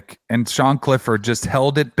 10 pick, and Sean Clifford just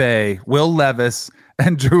held at bay Will Levis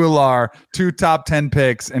and Drew Alar, 2 top 10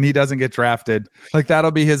 picks, and he doesn't get drafted? Like,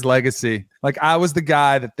 that'll be his legacy. Like, I was the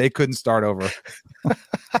guy that they couldn't start over.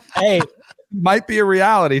 Hey, might be a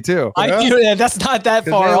reality too. That's not that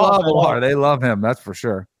far off. They love Alar. They love him. That's for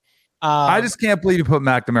sure. I just can't believe you put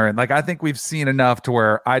McNamara in. Like, I think we've seen enough to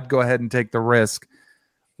where I'd go ahead and take the risk.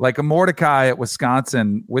 Like a Mordecai at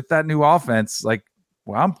Wisconsin with that new offense. Like,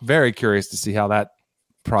 well, I'm very curious to see how that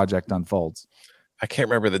project unfolds. I can't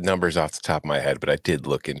remember the numbers off the top of my head, but I did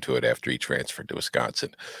look into it after he transferred to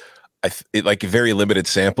Wisconsin. Like a very limited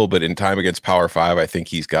sample, but in time against Power 5, I think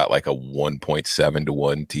he's got like a 1.7 to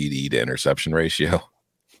 1 TD to interception ratio.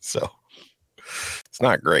 So it's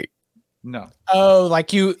not great. No. Oh,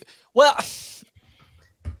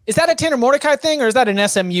 is that a Tanner Mordecai thing or is that an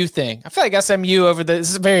SMU thing? I feel like SMU this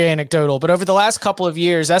is very anecdotal, but over the last couple of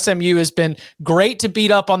years, SMU has been great to beat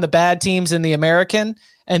up on the bad teams in the American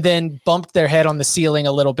and then bumped their head on the ceiling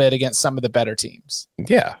a little bit against some of the better teams.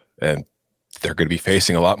 Yeah. And they're going to be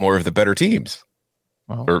facing a lot more of the better teams.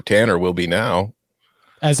 Or Tanner will be now.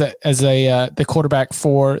 As the quarterback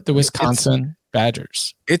for the Wisconsin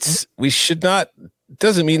Badgers.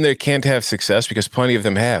 Doesn't mean they can't have success because plenty of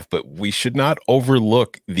them have, but we should not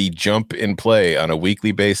overlook the jump in play on a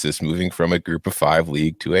weekly basis, moving from a group of 5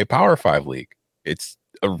 league to a Power 5 league. It's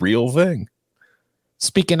a real thing.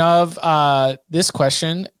 Speaking of, this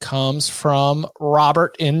question comes from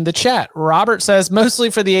Robert in the chat. Robert says, mostly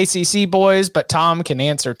for the ACC boys, but Tom can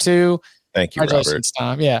answer too. Thank you, Robert.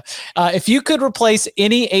 Tom. Yeah. If you could replace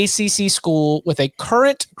any ACC school with a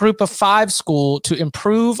current group of 5 school to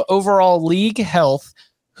improve overall league health,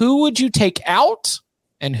 who would you take out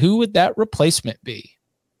and who would that replacement be?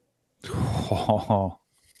 Oh.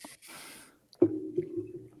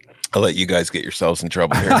 I'll let you guys get yourselves in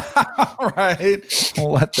trouble here. All right.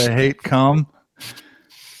 We'll let the hate come.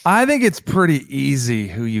 I think it's pretty easy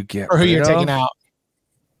who you get or who you're taking out.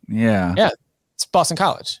 Yeah. Yeah. It's Boston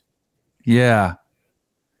College. Yeah.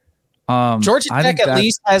 Georgia Tech at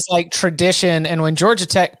least has like tradition, and when Georgia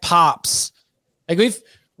Tech pops, like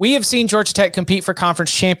we have seen Georgia Tech compete for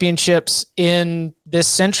conference championships in this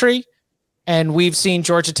century, and we've seen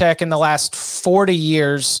Georgia Tech in the last 40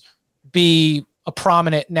 years be a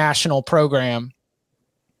prominent national program.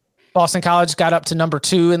 Boston College got up to number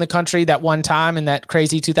 2 in the country that one time in that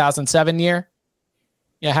crazy 2007 year.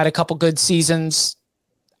 Yeah, had a couple good seasons.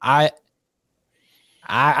 I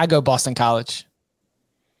go Boston College.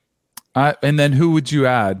 And then who would you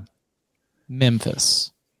add?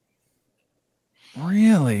 Memphis.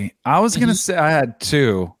 Really? I was going to say I had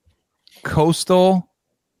 2. Coastal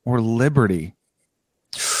or Liberty?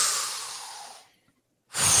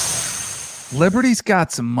 Liberty's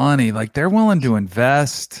got some money. Like, they're willing to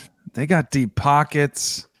invest. They got deep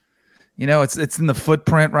pockets. You know, it's in the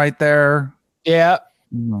footprint right there. Yeah.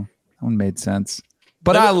 That one made sense.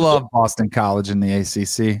 But I love Boston College in the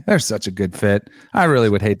ACC. They're such a good fit. I really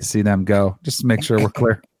would hate to see them go, just to make sure we're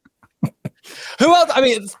clear. Who else? I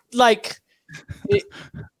mean, like,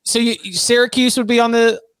 so Syracuse would be on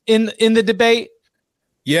in the debate?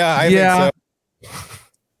 Yeah, I think so.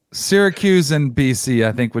 Syracuse and BC,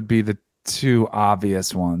 I think, would be the 2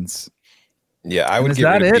 obvious ones. Yeah, I would. Is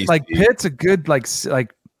that it? BC. Like, Pitt's a good, like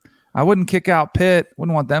I wouldn't kick out Pitt.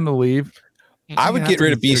 Wouldn't want them to leave. I would get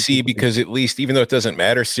rid of BC because at least, even though it doesn't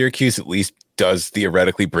matter, Syracuse at least does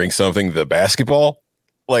theoretically bring something to the basketball.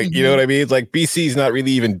 Like, you know what I mean? It's like BC's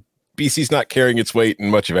not carrying its weight in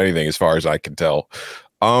much of anything as far as I can tell.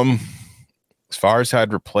 As far as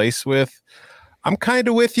I'd replace with, I'm kind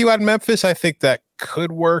of with you on Memphis. I think that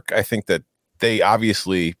could work. I think that they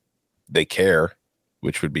care,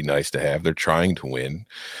 which would be nice to have. They're trying to win.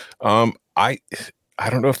 I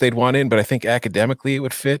don't know if they'd want in, but I think academically it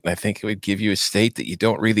would fit, and I think it would give you a state that you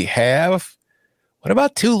don't really have. What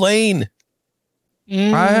about Tulane?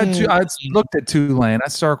 I looked at Tulane. I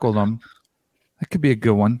circled them. That could be a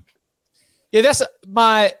good one. Yeah, that's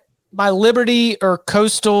my Liberty or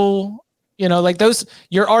Coastal. Like those.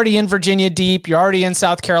 You're already in Virginia deep. You're already in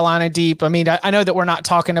South Carolina deep. I mean, I know that we're not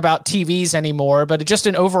talking about TVs anymore, but just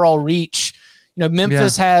an overall reach.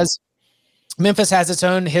 Memphis has its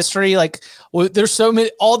own history. Like there's so many,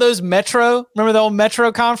 all those Metro, remember the old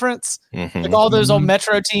Metro conference? Like all those old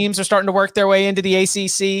Metro teams are starting to work their way into the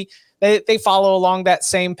ACC. They follow along that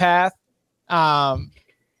same path. So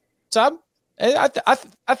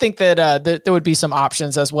I think that there would be some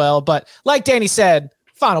options as well. But like Danny said,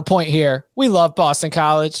 final point here. We love Boston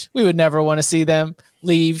College. We would never want to see them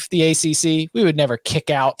leave the ACC. We would never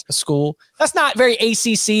kick out a school. That's not very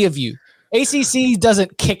ACC of you. ACC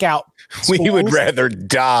doesn't kick out schools. We would rather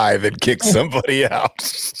die than kick somebody out.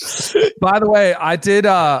 By the way, I did.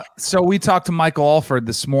 So we talked to Michael Alford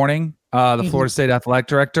this morning, the Florida State athletic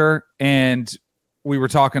director, and we were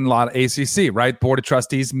talking a lot of ACC, right? Board of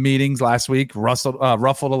Trustees meetings last week ruffled a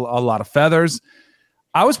lot of feathers.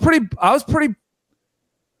 I was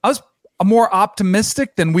more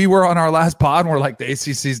optimistic than we were on our last pod. And we're like, the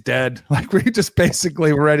ACC's dead. Like we just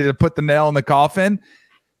basically were ready to put the nail in the coffin.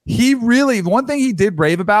 One thing he did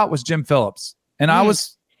rave about was Jim Phillips. And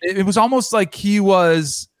it was almost like he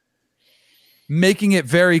was making it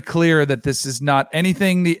very clear that this is not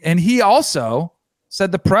anything. And he also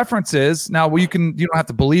said the preference is, now you don't have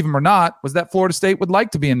to believe him or not, was that Florida State would like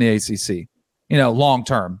to be in the ACC, long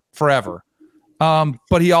term, forever.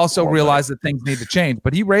 But he also realized that things need to change.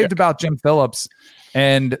 But he raved about Jim Phillips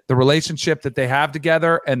and the relationship that they have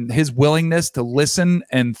together and his willingness to listen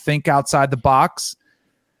and think outside the box.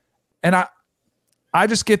 And I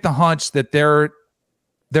just get the hunch that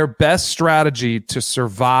their best strategy to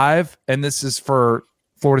survive, and this is for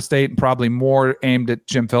Florida State and probably more aimed at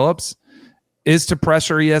Jim Phillips, is to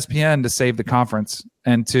pressure ESPN to save the conference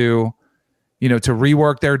and to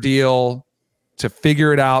rework their deal, to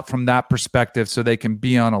figure it out from that perspective so they can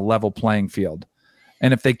be on a level playing field.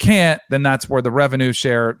 And if they can't, then that's where the revenue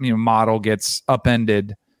share model gets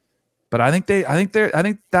upended. But I think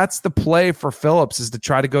that's the play for Phillips, is to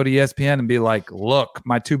try to go to ESPN and be like, look,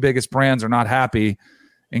 my two biggest brands are not happy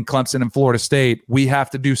in Clemson and Florida State. We have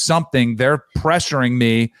to do something. They're pressuring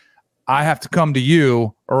me. I have to come to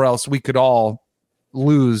you, or else we could all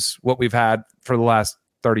lose what we've had for the last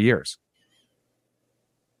 30 years.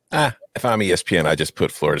 If I'm ESPN, I just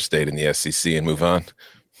put Florida State in the SEC and move on.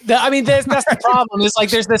 That's the problem. Is like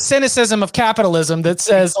there's the cynicism of capitalism that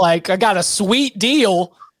says like, I got a sweet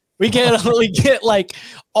deal. We get like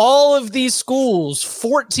all of these schools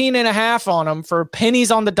 14.5 on them for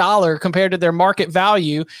pennies on the dollar compared to their market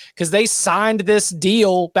value because they signed this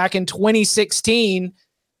deal back in 2016.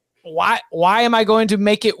 Why am I going to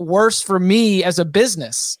make it worse for me as a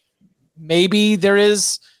business? Maybe there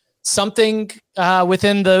is something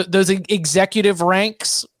within those executive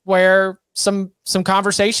ranks where some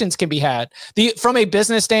conversations can be had. From a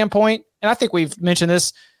business standpoint, and I think we've mentioned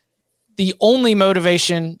this, the only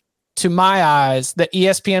motivation to my eyes that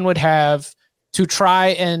ESPN would have to try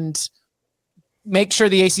and make sure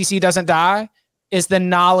the ACC doesn't die is the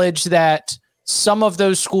knowledge that some of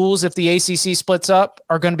those schools, if the ACC splits up,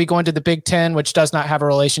 are going to be going to the Big Ten, which does not have a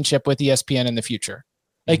relationship with ESPN in the future.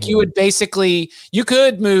 Like you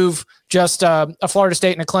could move just a Florida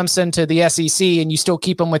State and a Clemson to the SEC and you still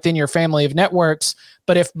keep them within your family of networks.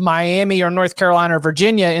 But if Miami or North Carolina or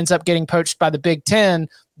Virginia ends up getting poached by the Big Ten,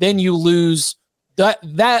 then you lose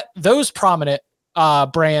those prominent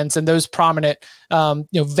brands and those prominent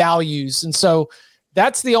values. And so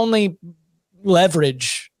that's the only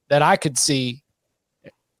leverage that I could see.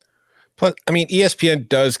 But I mean, ESPN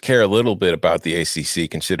does care a little bit about the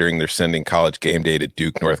ACC, considering they're sending College Game Day to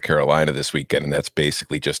Duke, North Carolina this weekend, and that's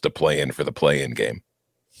basically just a play-in for the play-in game.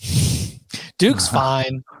 Duke's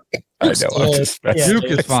fine. Duke's Duke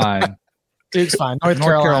is fine. Duke's fine. North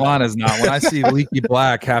Carolina's not. When I see Leaky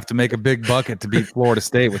Black have to make a big bucket to beat Florida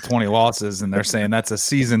State with 20 losses, and they're saying that's a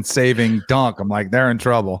season-saving dunk, I'm like, they're in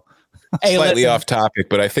trouble. Slightly off topic,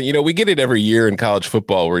 but I think, we get it every year in college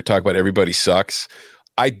football where we talk about everybody sucks.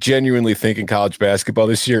 I genuinely think in college basketball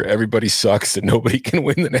this year, everybody sucks and nobody can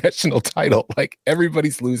win the national title. Like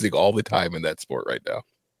everybody's losing all the time in that sport right now.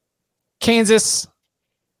 Kansas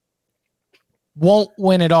won't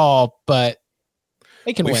win it all, but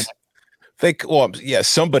they can win it.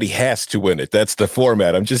 Somebody has to win it. That's the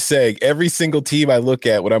format. I'm just saying every single team I look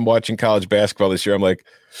at when I'm watching college basketball this year, I'm like,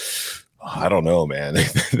 I don't know, man.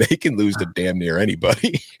 They can lose to damn near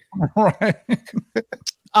anybody. Right.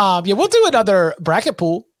 We'll do another bracket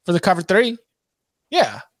pool for the Cover 3.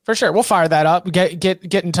 Yeah, for sure. We'll fire that up. Get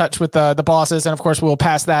in touch with the bosses, and of course, we'll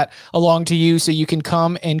pass that along to you so you can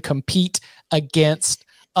come and compete against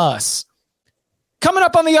us. Coming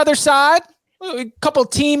up on the other side, a couple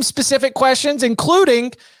team-specific questions,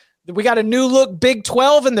 including we got a new look Big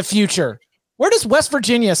 12 in the future. Where does West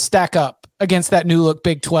Virginia stack up against that new look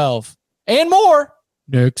Big 12? And more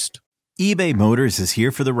next. eBay Motors is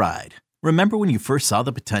here for the ride. Remember when you first saw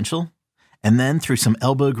the potential? And then through some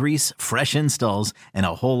elbow grease, fresh installs, and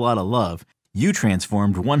a whole lot of love, you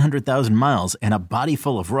transformed 100,000 miles and a body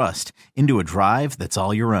full of rust into a drive that's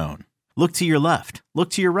all your own. Look to your left.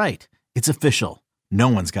 Look to your right. It's official. No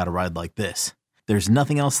one's got a ride like this. There's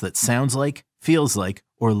nothing else that sounds like, feels like,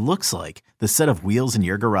 or looks like the set of wheels in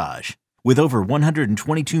your garage. With over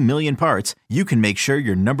 122 million parts, you can make sure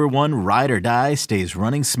your number one ride or die stays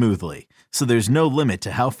running smoothly, so there's no limit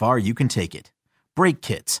to how far you can take it. Brake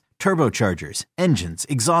kits, turbochargers, engines,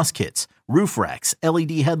 exhaust kits, roof racks,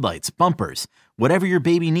 LED headlights, bumpers, whatever your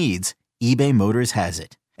baby needs, eBay Motors has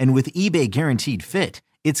it. And with eBay Guaranteed Fit,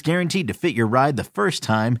 it's guaranteed to fit your ride the first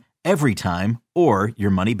time, every time, or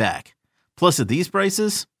your money back. Plus at these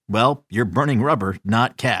prices, well, you're burning rubber,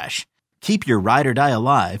 not cash. Keep your ride or die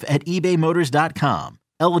alive at ebaymotors.com.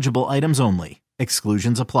 Eligible items only.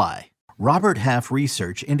 Exclusions apply. Robert Half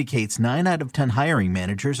research indicates 9 out of 10 hiring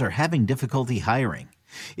managers are having difficulty hiring.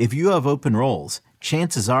 If you have open roles,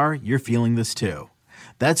 chances are you're feeling this too.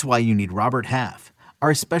 That's why you need Robert Half.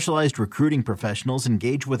 Our specialized recruiting professionals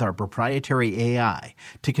engage with our proprietary AI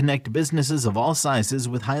to connect businesses of all sizes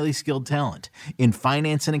with highly skilled talent in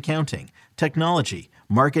finance and accounting, technology,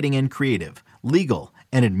 marketing and creative, legal,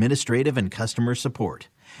 and administrative and customer support.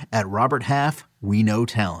 At Robert Half, we know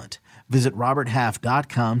talent. Visit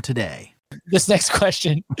roberthalf.com today. This next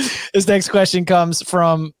question comes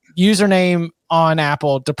from username on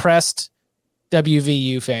Apple, depressed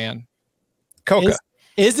WVU fan. Coca.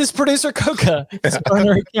 Is this producer Coca? It's a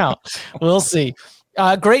burner account. We'll see.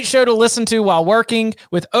 Great show to listen to while working.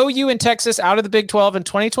 With OU and Texas out of the Big 12 in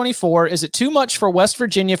 2024, is it too much for West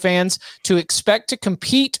Virginia fans to expect to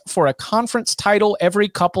compete for a conference title every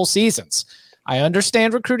couple seasons? I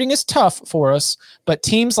understand recruiting is tough for us, but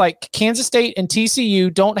teams like Kansas State and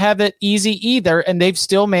TCU don't have it easy either, and they've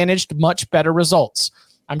still managed much better results.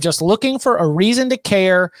 I'm just looking for a reason to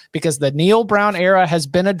care because the Neil Brown era has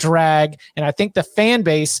been a drag, and I think the fan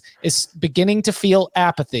base is beginning to feel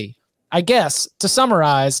apathy. I guess, to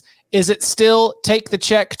summarize, is it still take the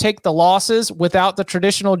check, take the losses without the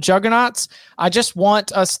traditional juggernauts? I just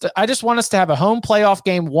want us to have a home playoff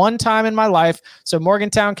game one time in my life so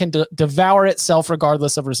Morgantown can devour itself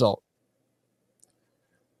regardless of result.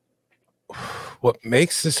 What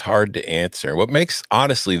makes this hard to answer? What makes,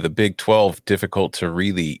 honestly, the Big 12 difficult to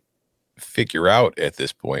really figure out at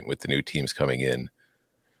this point with the new teams coming in?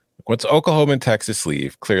 Once Oklahoma and Texas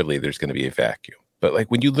leave, clearly there's going to be a vacuum. But like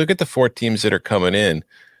when you look at the 4 teams that are coming in,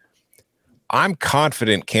 I'm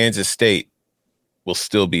confident Kansas State will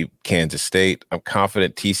still be Kansas State. I'm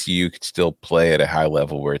confident TCU could still play at a high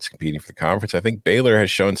level where it's competing for the conference. I think Baylor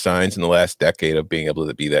has shown signs in the last decade of being able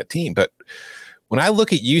to be that team. But when I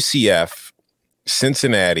look at UCF,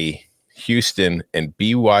 Cincinnati, Houston, and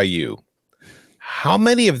BYU, how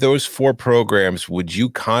many of those 4 programs would you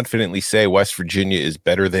confidently say West Virginia is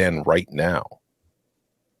better than right now?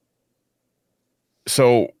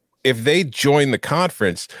 So if they join the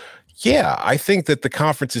conference, yeah, I think that the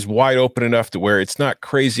conference is wide open enough to where it's not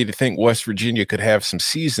crazy to think West Virginia could have some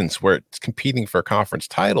seasons where it's competing for a conference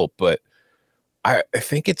title. But I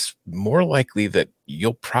think it's more likely that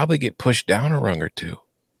you'll probably get pushed down a rung or two.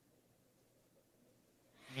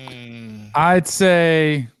 I'd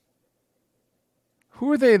say,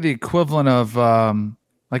 who are they the equivalent of,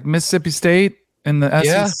 like Mississippi State in the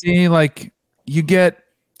SEC? Yeah. Like you get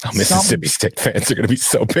Mississippi State fans are going to be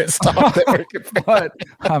so pissed off. But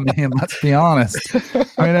I mean, let's be honest.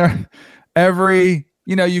 I mean, every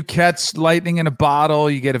you catch lightning in a bottle.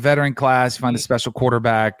 You get a veteran class. You find a special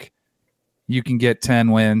quarterback. You can get 10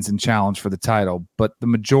 wins and challenge for the title. But the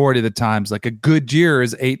majority of the times, like a good year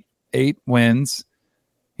is eight wins.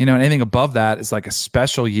 Anything above that is like a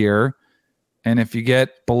special year. And if you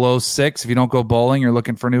get below 6, if you don't go bowling, you're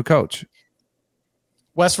looking for a new coach.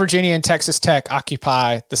 West Virginia and Texas Tech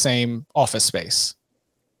occupy the same office space.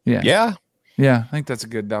 Yeah. I think that's a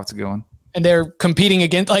good one. And they're competing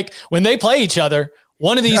against, like, when they play each other,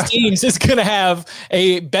 one of these teams is going to have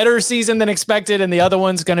a better season than expected, and the other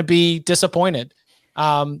one's going to be disappointed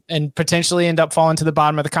and potentially end up falling to the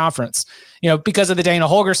bottom of the conference. Because of the Dana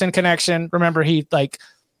Holgorsen connection. Remember, he like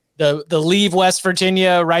the leave West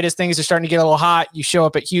Virginia right as things are starting to get a little hot. You show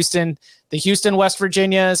up at Houston. The Houston, West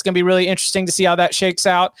Virginia is going to be really interesting to see how that shakes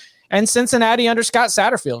out. And Cincinnati under Scott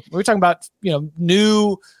Satterfield. We were talking about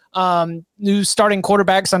new starting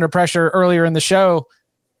quarterbacks under pressure earlier in the show.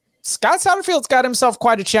 Scott Satterfield's got himself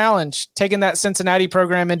quite a challenge taking that Cincinnati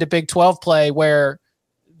program into Big 12 play, where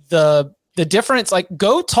the difference, like,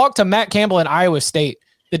 go talk to Matt Campbell in Iowa State.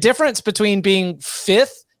 The difference between being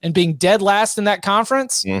fifth and being dead last in that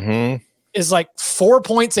conference is like 4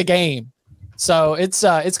 points a game. So it's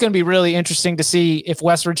going to be really interesting to see if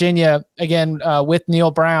West Virginia, again, with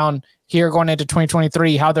Neil Brown here going into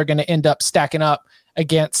 2023, how they're going to end up stacking up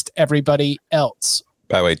against everybody else.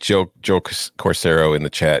 By the way, Joe Corsero in the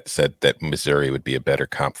chat said that Missouri would be a better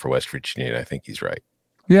comp for West Virginia, and I think he's right.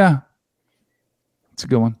 Yeah. That's a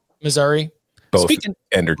good one. Missouri. Both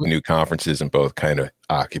entered new conferences and both kind of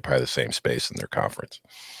occupy the same space in their conference.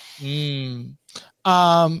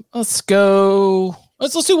 Let's go.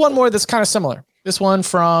 Let's do one more that's kind of similar. This one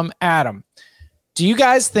from Adam. Do you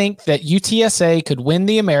guys think that UTSA could win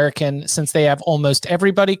the American since they have almost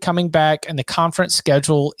everybody coming back and the conference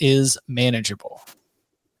schedule is manageable?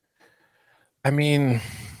 I mean,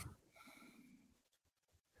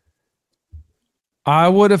 I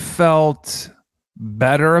would have felt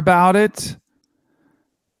better about it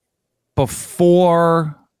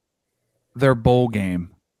before their bowl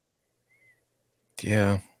game.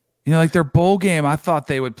 Yeah. Like their bowl game, I thought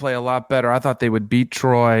they would play a lot better. I thought they would beat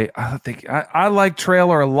Troy. I like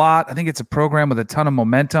Traylor a lot. I think it's a program with a ton of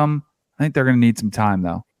momentum. I think they're going to need some time,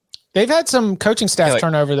 though. They've had some coaching staff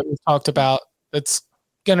turnover that we've talked about. It's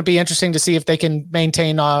going to be interesting to see if they can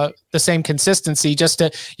maintain the same consistency.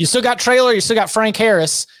 You still got Traylor, you still got Frank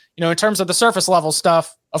Harris. In terms of the surface level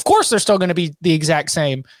stuff, of course they're still going to be the exact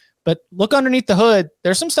same. But look underneath the hood.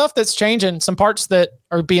 There's some stuff that's changing, some parts that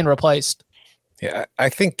are being replaced. Yeah, I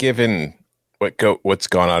think given what's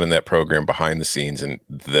gone on in that program behind the scenes and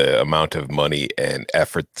the amount of money and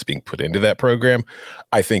effort that's being put into that program,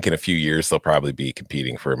 I think in a few years they'll probably be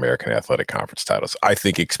competing for American Athletic Conference titles. I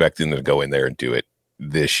think expecting them to go in there and do it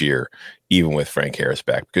this year, even with Frank Harris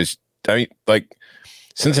back, because I mean, like,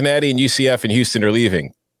 Cincinnati and UCF and Houston are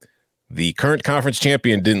leaving. The current conference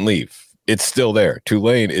champion didn't leave. It's still there.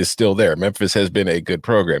 Tulane is still there. Memphis has been a good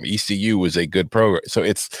program. ECU was a good program. So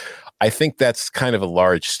I think that's kind of a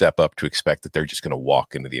large step up to expect that they're just going to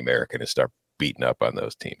walk into the American and start beating up on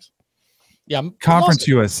those teams. Yeah. Conference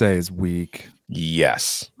USA is weak.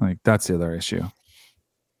 Yes. Like, that's the other issue.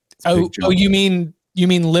 Oh, you mean the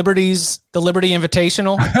Liberty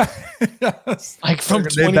Invitational? Yes. Like from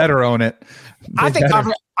they better own it. I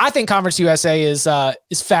think Conference USA is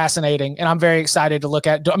fascinating, and I'm very excited to look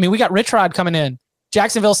at. I mean, we got Rich Rod coming in.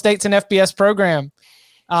 Jacksonville State's an FBS program.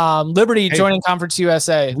 Liberty joining Conference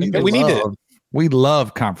USA. We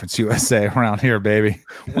love Conference USA around here, baby.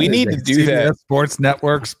 We need to do that. Sports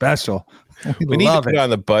Network special. We need to put on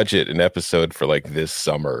the budget an episode for like this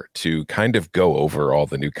summer to kind of go over all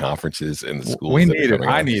the new conferences and the schools. We need it.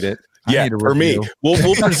 I need it. Yeah, for me,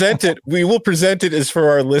 we'll present it. We will present it as for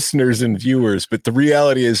our listeners and viewers, but the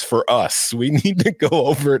reality is for us, we need to go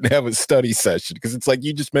over it and have a study session, because it's like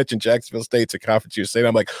you just mentioned Jacksonville State's a Conference USA, and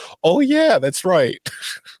I'm like, oh yeah, that's right.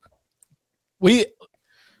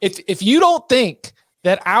 If you don't think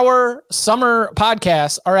that our summer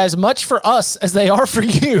podcasts are as much for us as they are for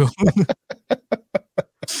you,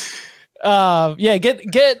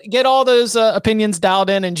 get all those opinions dialed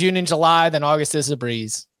in June and July. Then August is a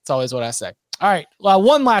breeze. It's always what I say. All right. Well,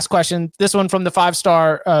 one last question. This one from the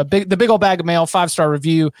 5-star, the big old bag of mail 5-star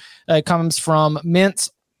review comes from Mintz.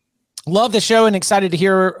 Love the show and excited to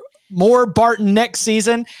hear more Barton next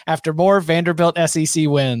season after more Vanderbilt SEC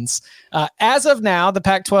wins. As of now, the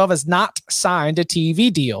Pac-12 has not signed a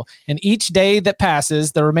TV deal, and each day that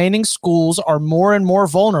passes, the remaining schools are more and more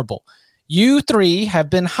vulnerable. You three have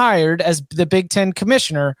been hired as the Big Ten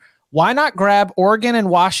commissioner. Why not grab Oregon and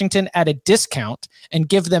Washington at a discount and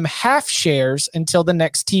give them half shares until the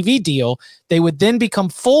next TV deal? They would then become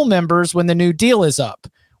full members when the new deal is up.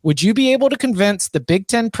 Would you be able to convince the Big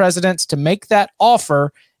Ten presidents to make that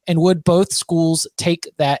offer, and would both schools take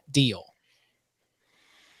that deal?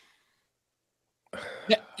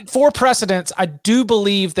 For precedents, I do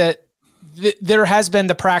believe that there has been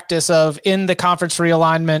the practice of, in the conference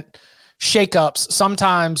realignment shakeups,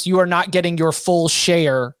 sometimes you are not getting your full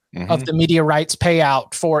share of the media rights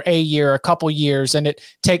payout for a year, a couple years, and it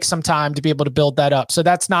takes some time to be able to build that up. So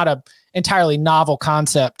that's not a entirely novel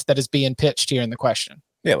concept that is being pitched here in the question.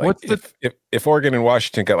 Yeah, like if Oregon and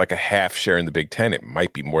Washington got like a half share in the Big Ten, it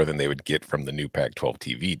might be more than they would get from the new Pac-12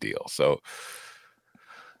 TV deal. So,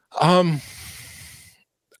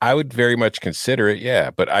 I would very much consider it, yeah.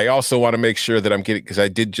 But I also want to make sure that I'm getting, because I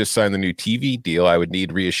did just sign the new TV deal, I would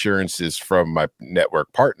need reassurances from my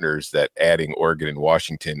network partners that adding Oregon and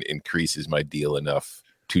Washington increases my deal enough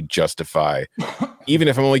to justify, even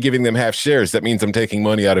if I'm only giving them half shares, that means I'm taking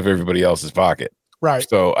money out of everybody else's pocket. Right.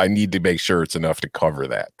 So I need to make sure it's enough to cover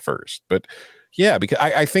that first. But yeah, because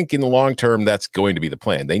I think in the long term, that's going to be the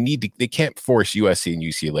plan. They can't force USC and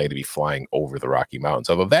UCLA to be flying over the Rocky Mountains.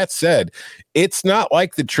 Although that said, it's not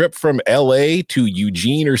like the trip from LA to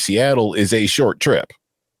Eugene or Seattle is a short trip.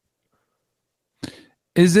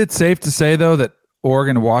 Is it safe to say, though, that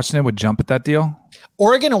Oregon and Washington would jump at that deal?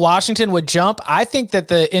 Oregon and Washington would jump. I think that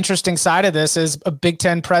the interesting side of this is a Big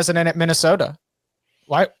Ten president at Minnesota.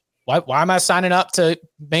 Why am I signing up to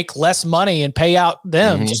make less money and pay out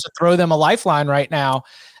them just to throw them a lifeline right now?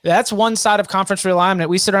 That's one side of conference realignment.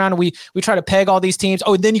 We sit around and we try to peg all these teams.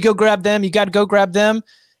 Oh, then you go grab them. You got to go grab them.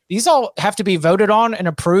 These all have to be voted on and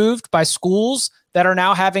approved by schools that are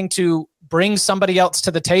now having to bring somebody else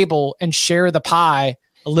to the table and share the pie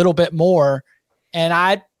a little bit more. And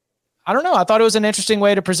I don't know. I thought it was an interesting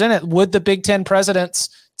way to present it. Would the Big Ten presidents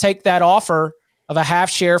take that offer of a half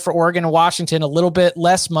share for Oregon and Washington, a little bit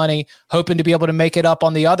less money, hoping to be able to make it up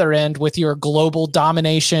on the other end with your global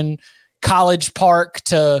domination College Park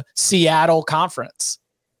to Seattle conference?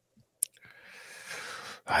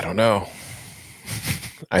 I don't know.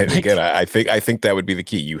 I think that would be the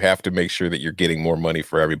key. You have to make sure that you're getting more money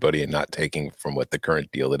for everybody and not taking from what the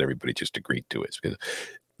current deal that everybody just agreed to is, because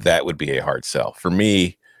that would be a hard sell. For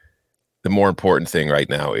me, the more important thing right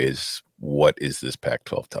now is, what is this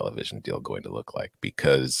Pac-12 television deal going to look like?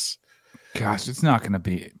 Because, gosh, it's not going to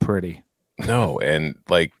be pretty. No. And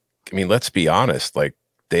like, I mean, let's be honest, like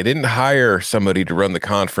they didn't hire somebody to run the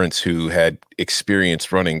conference who had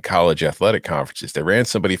experience running college athletic conferences. They ran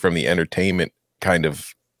somebody from the entertainment kind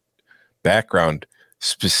of background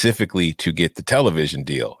specifically to get the television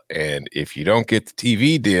deal. And if you don't get the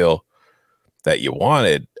TV deal that you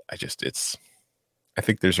wanted, it's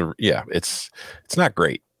not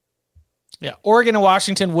great. Yeah, Oregon and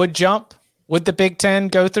Washington would jump. Would the Big Ten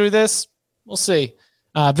go through this? We'll see.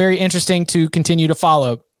 Very interesting to continue to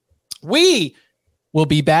follow. We will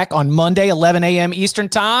be back on Monday, 11 a.m. Eastern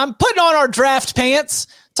time, putting on our draft pants.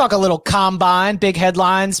 Talk a little combine, big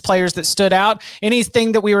headlines, players that stood out,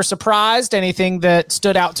 anything that we were surprised, anything that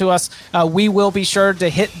stood out to us. We will be sure to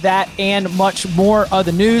hit that and much more of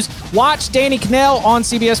the news. Watch Danny Cannell on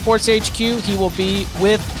CBS Sports HQ. He will be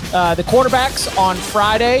with the quarterbacks on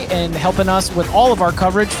Friday and helping us with all of our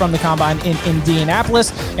coverage from the combine in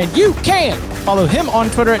Indianapolis. And you can follow him on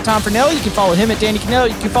Twitter at Tom Fornelli. You can follow him at Danny Cannell.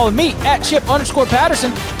 You can follow me at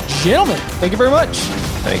Chip_Patterson. Gentlemen, thank you very much.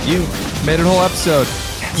 Thank you. Made it a whole episode.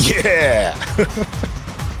 Yeah.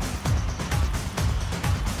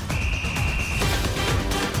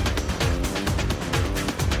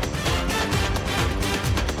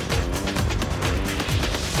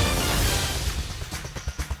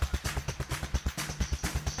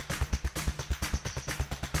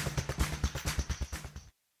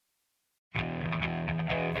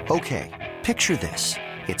 Okay, picture this.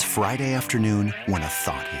 It's Friday afternoon when a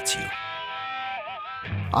thought hits you.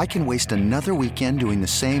 I can waste another weekend doing the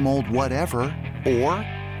same old whatever, or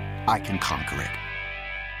I can conquer it.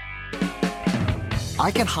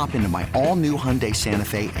 I can hop into my all-new Hyundai Santa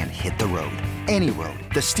Fe and hit the road. Any road.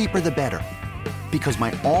 The steeper, the better. Because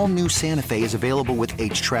my all-new Santa Fe is available with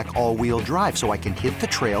H-Track all-wheel drive, so I can hit the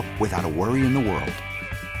trail without a worry in the world.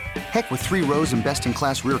 Heck, with 3 rows and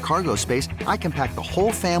best-in-class rear cargo space, I can pack the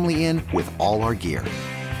whole family in with all our gear.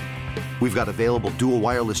 We've got available dual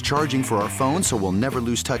wireless charging for our phones, so we'll never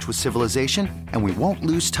lose touch with civilization, and we won't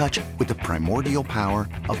lose touch with the primordial power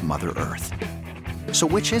of Mother Earth. So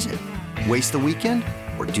which is it? Waste the weekend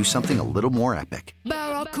or do something a little more epic?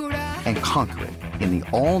 And conquer it in the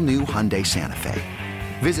all-new Hyundai Santa Fe.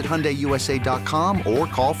 Visit HyundaiUSA.com or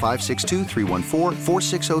call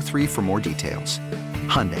 562-314-4603 for more details.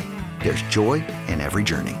 Hyundai, there's joy in every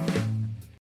journey.